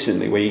podcasts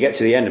recently where you get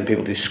to the end and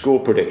people do score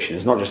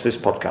predictions, not just this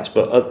podcast,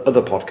 but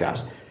other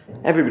podcasts.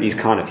 Everybody's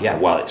kind of,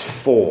 it's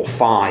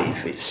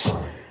 4-5. It's,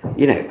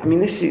 I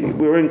mean,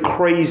 we're in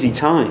crazy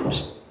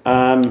times.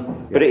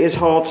 But it is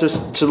hard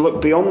to look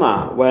beyond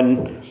that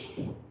when,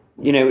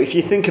 if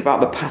you think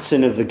about the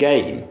pattern of the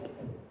game.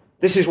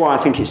 This is why I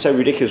think it's so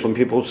ridiculous when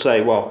people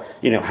say, well,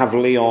 have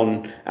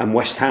Lyon and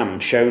West Ham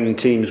shown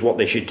teams what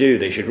they should do?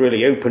 They should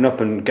really open up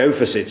and go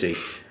for City.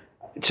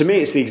 To me,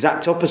 it's the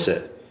exact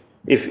opposite.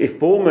 If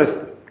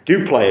Bournemouth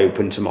do play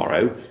open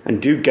tomorrow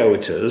and do go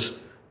at us,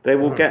 they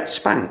will get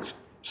spanked.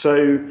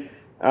 So,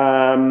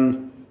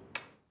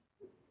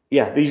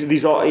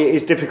 these are. It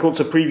is difficult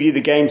to preview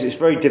the games. It's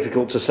very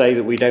difficult to say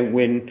that we don't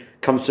win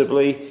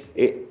comfortably.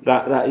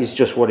 That is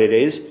just what it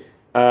is.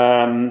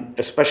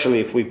 Especially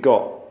if we've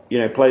got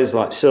players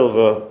like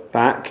Silva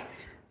back.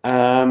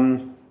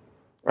 I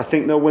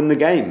think they'll win the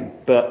game,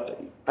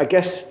 but I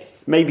guess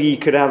maybe you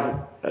could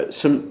have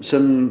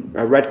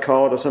a red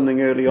card or something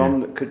early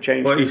on that could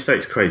change. Well, you say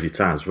it's crazy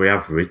times. We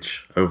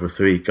average over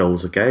 3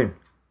 goals a game.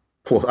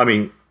 Plus, I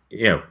mean,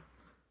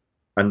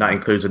 and that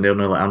includes a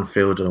 0-0 at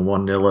Anfield and a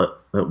 1-0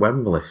 at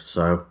Wembley.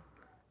 So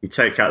you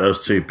take out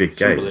those 2 big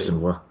games,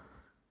 and we're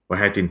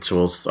heading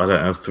towards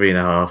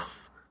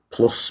 3.5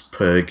 plus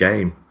per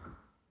game.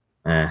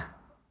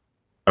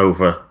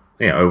 Over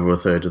a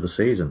third of the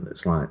season.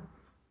 It's like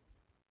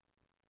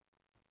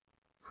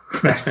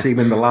best team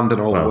in the land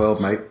and all the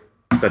world, mate.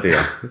 Steady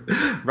on.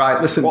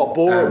 Right, listen. What a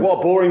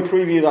boring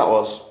preview that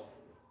was.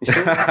 You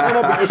see?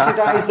 But you see,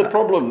 that is the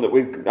problem that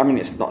we've. I mean,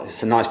 it's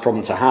a nice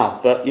problem to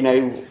have, but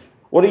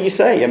what do you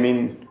say? I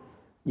mean,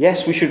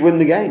 yes, we should win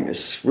the game.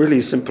 It's really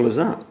as simple as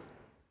that.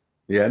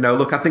 Yeah. No.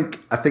 Look, I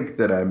think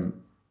that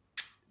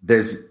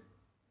there's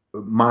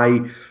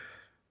my.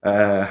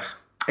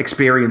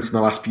 Experience in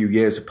the last few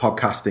years of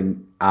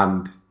podcasting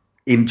and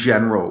in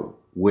general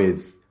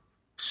with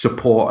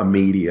support and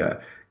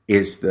media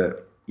is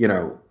that,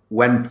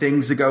 when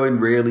things are going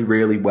really,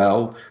 really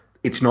well,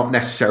 it's not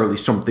necessarily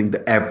something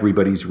that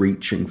everybody's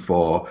reaching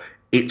for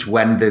It's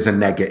when there's a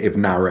negative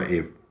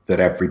narrative that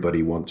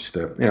everybody wants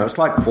to, it's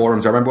like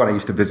forums. I remember when I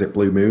used to visit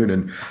Blue Moon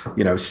and,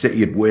 City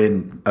would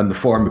win and the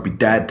forum would be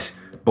dead,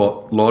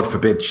 but Lord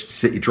forbid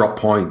City drop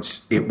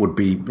points. It would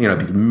be, be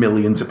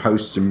millions of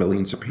posts and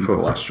millions of people.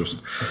 Cool. That's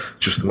just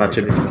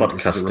imagine it's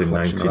podcast in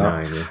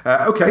 99.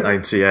 Okay.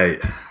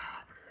 98.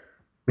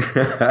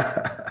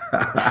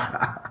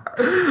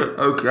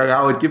 Okay,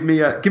 Howard, give me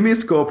a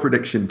score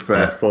prediction for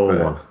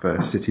 4-1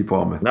 for City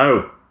Bournemouth.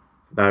 No,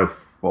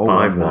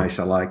 5-1. Nice,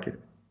 I like it.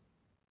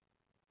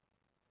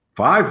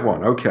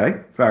 5-1.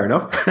 Okay, fair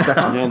enough.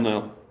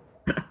 0-0.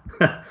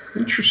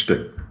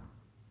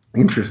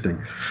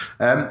 Interesting.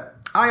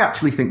 I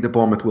actually think that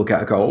Bournemouth will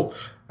get a goal,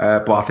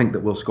 but I think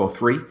that we'll score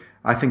 3.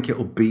 I think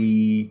it'll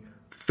be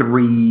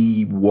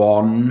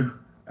 3-1.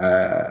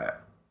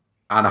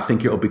 And I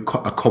think it'll be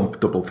a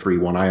comfortable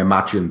 3-1. I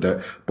imagine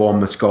that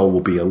Bournemouth's goal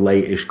will be a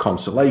late-ish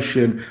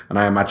consolation, and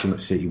I imagine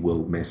that City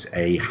will miss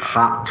a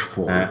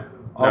hatful of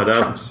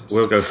chances.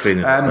 We'll go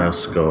 3-0, they'll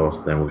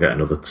score, then we'll get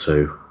another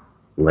 2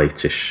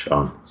 late-ish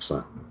on.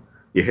 So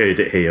you heard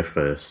it here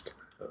first.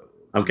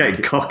 I'm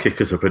getting cocky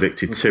because I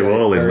predicted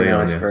 2-2 in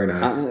Leon. Nice, very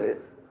nice.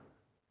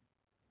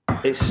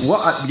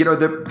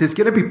 There's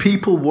going to be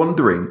people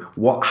wondering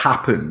what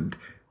happened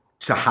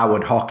to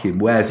Howard Hockin.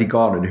 Where's he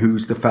gone, and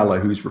who's the fella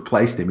who's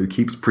replaced him, who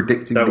keeps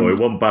predicting Don't these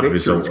worry, one bad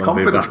result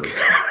confidently?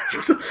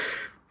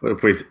 We'll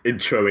be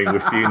introing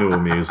with funeral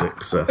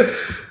music. So,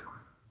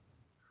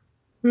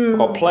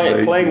 well,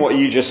 playing what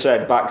you just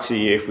said back to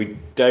you, if we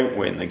don't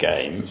win the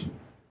game, is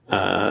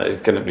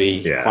going to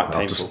be quite painful.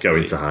 I'll just go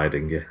into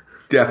hiding. Yeah,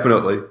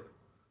 definitely.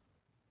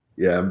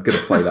 Yeah, I'm going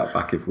to play that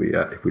back if we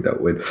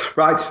don't win.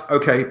 Right,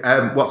 okay.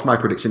 What's my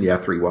prediction? Yeah,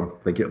 3-1.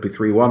 I think it'll be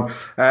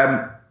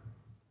 3-1.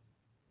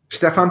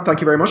 Stefan, thank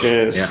you very much.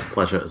 Cheers. Yeah,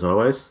 pleasure as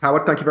always.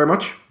 Howard, thank you very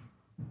much.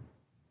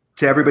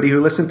 To everybody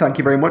who listened, thank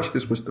you very much.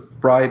 This was the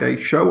Friday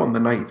show on the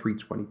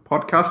 9320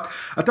 podcast.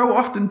 I don't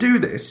often do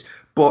this,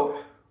 but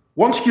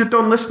once you're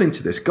done listening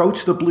to this, go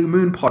to the Blue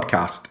Moon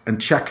podcast and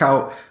check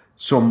out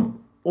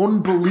some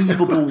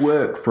unbelievable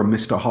work from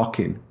Mr.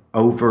 Hockin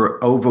over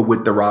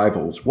with the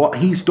Rivals. What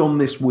he's done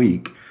this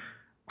week,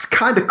 it's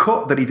kind of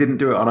cut that he didn't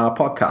do it on our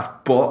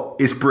podcast, but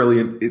it's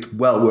brilliant. It's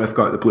well worth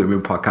going to the Blue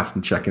Moon podcast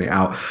and checking it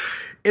out.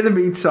 In the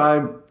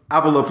meantime,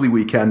 have a lovely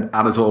weekend,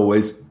 and as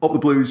always, up the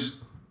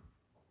Blues.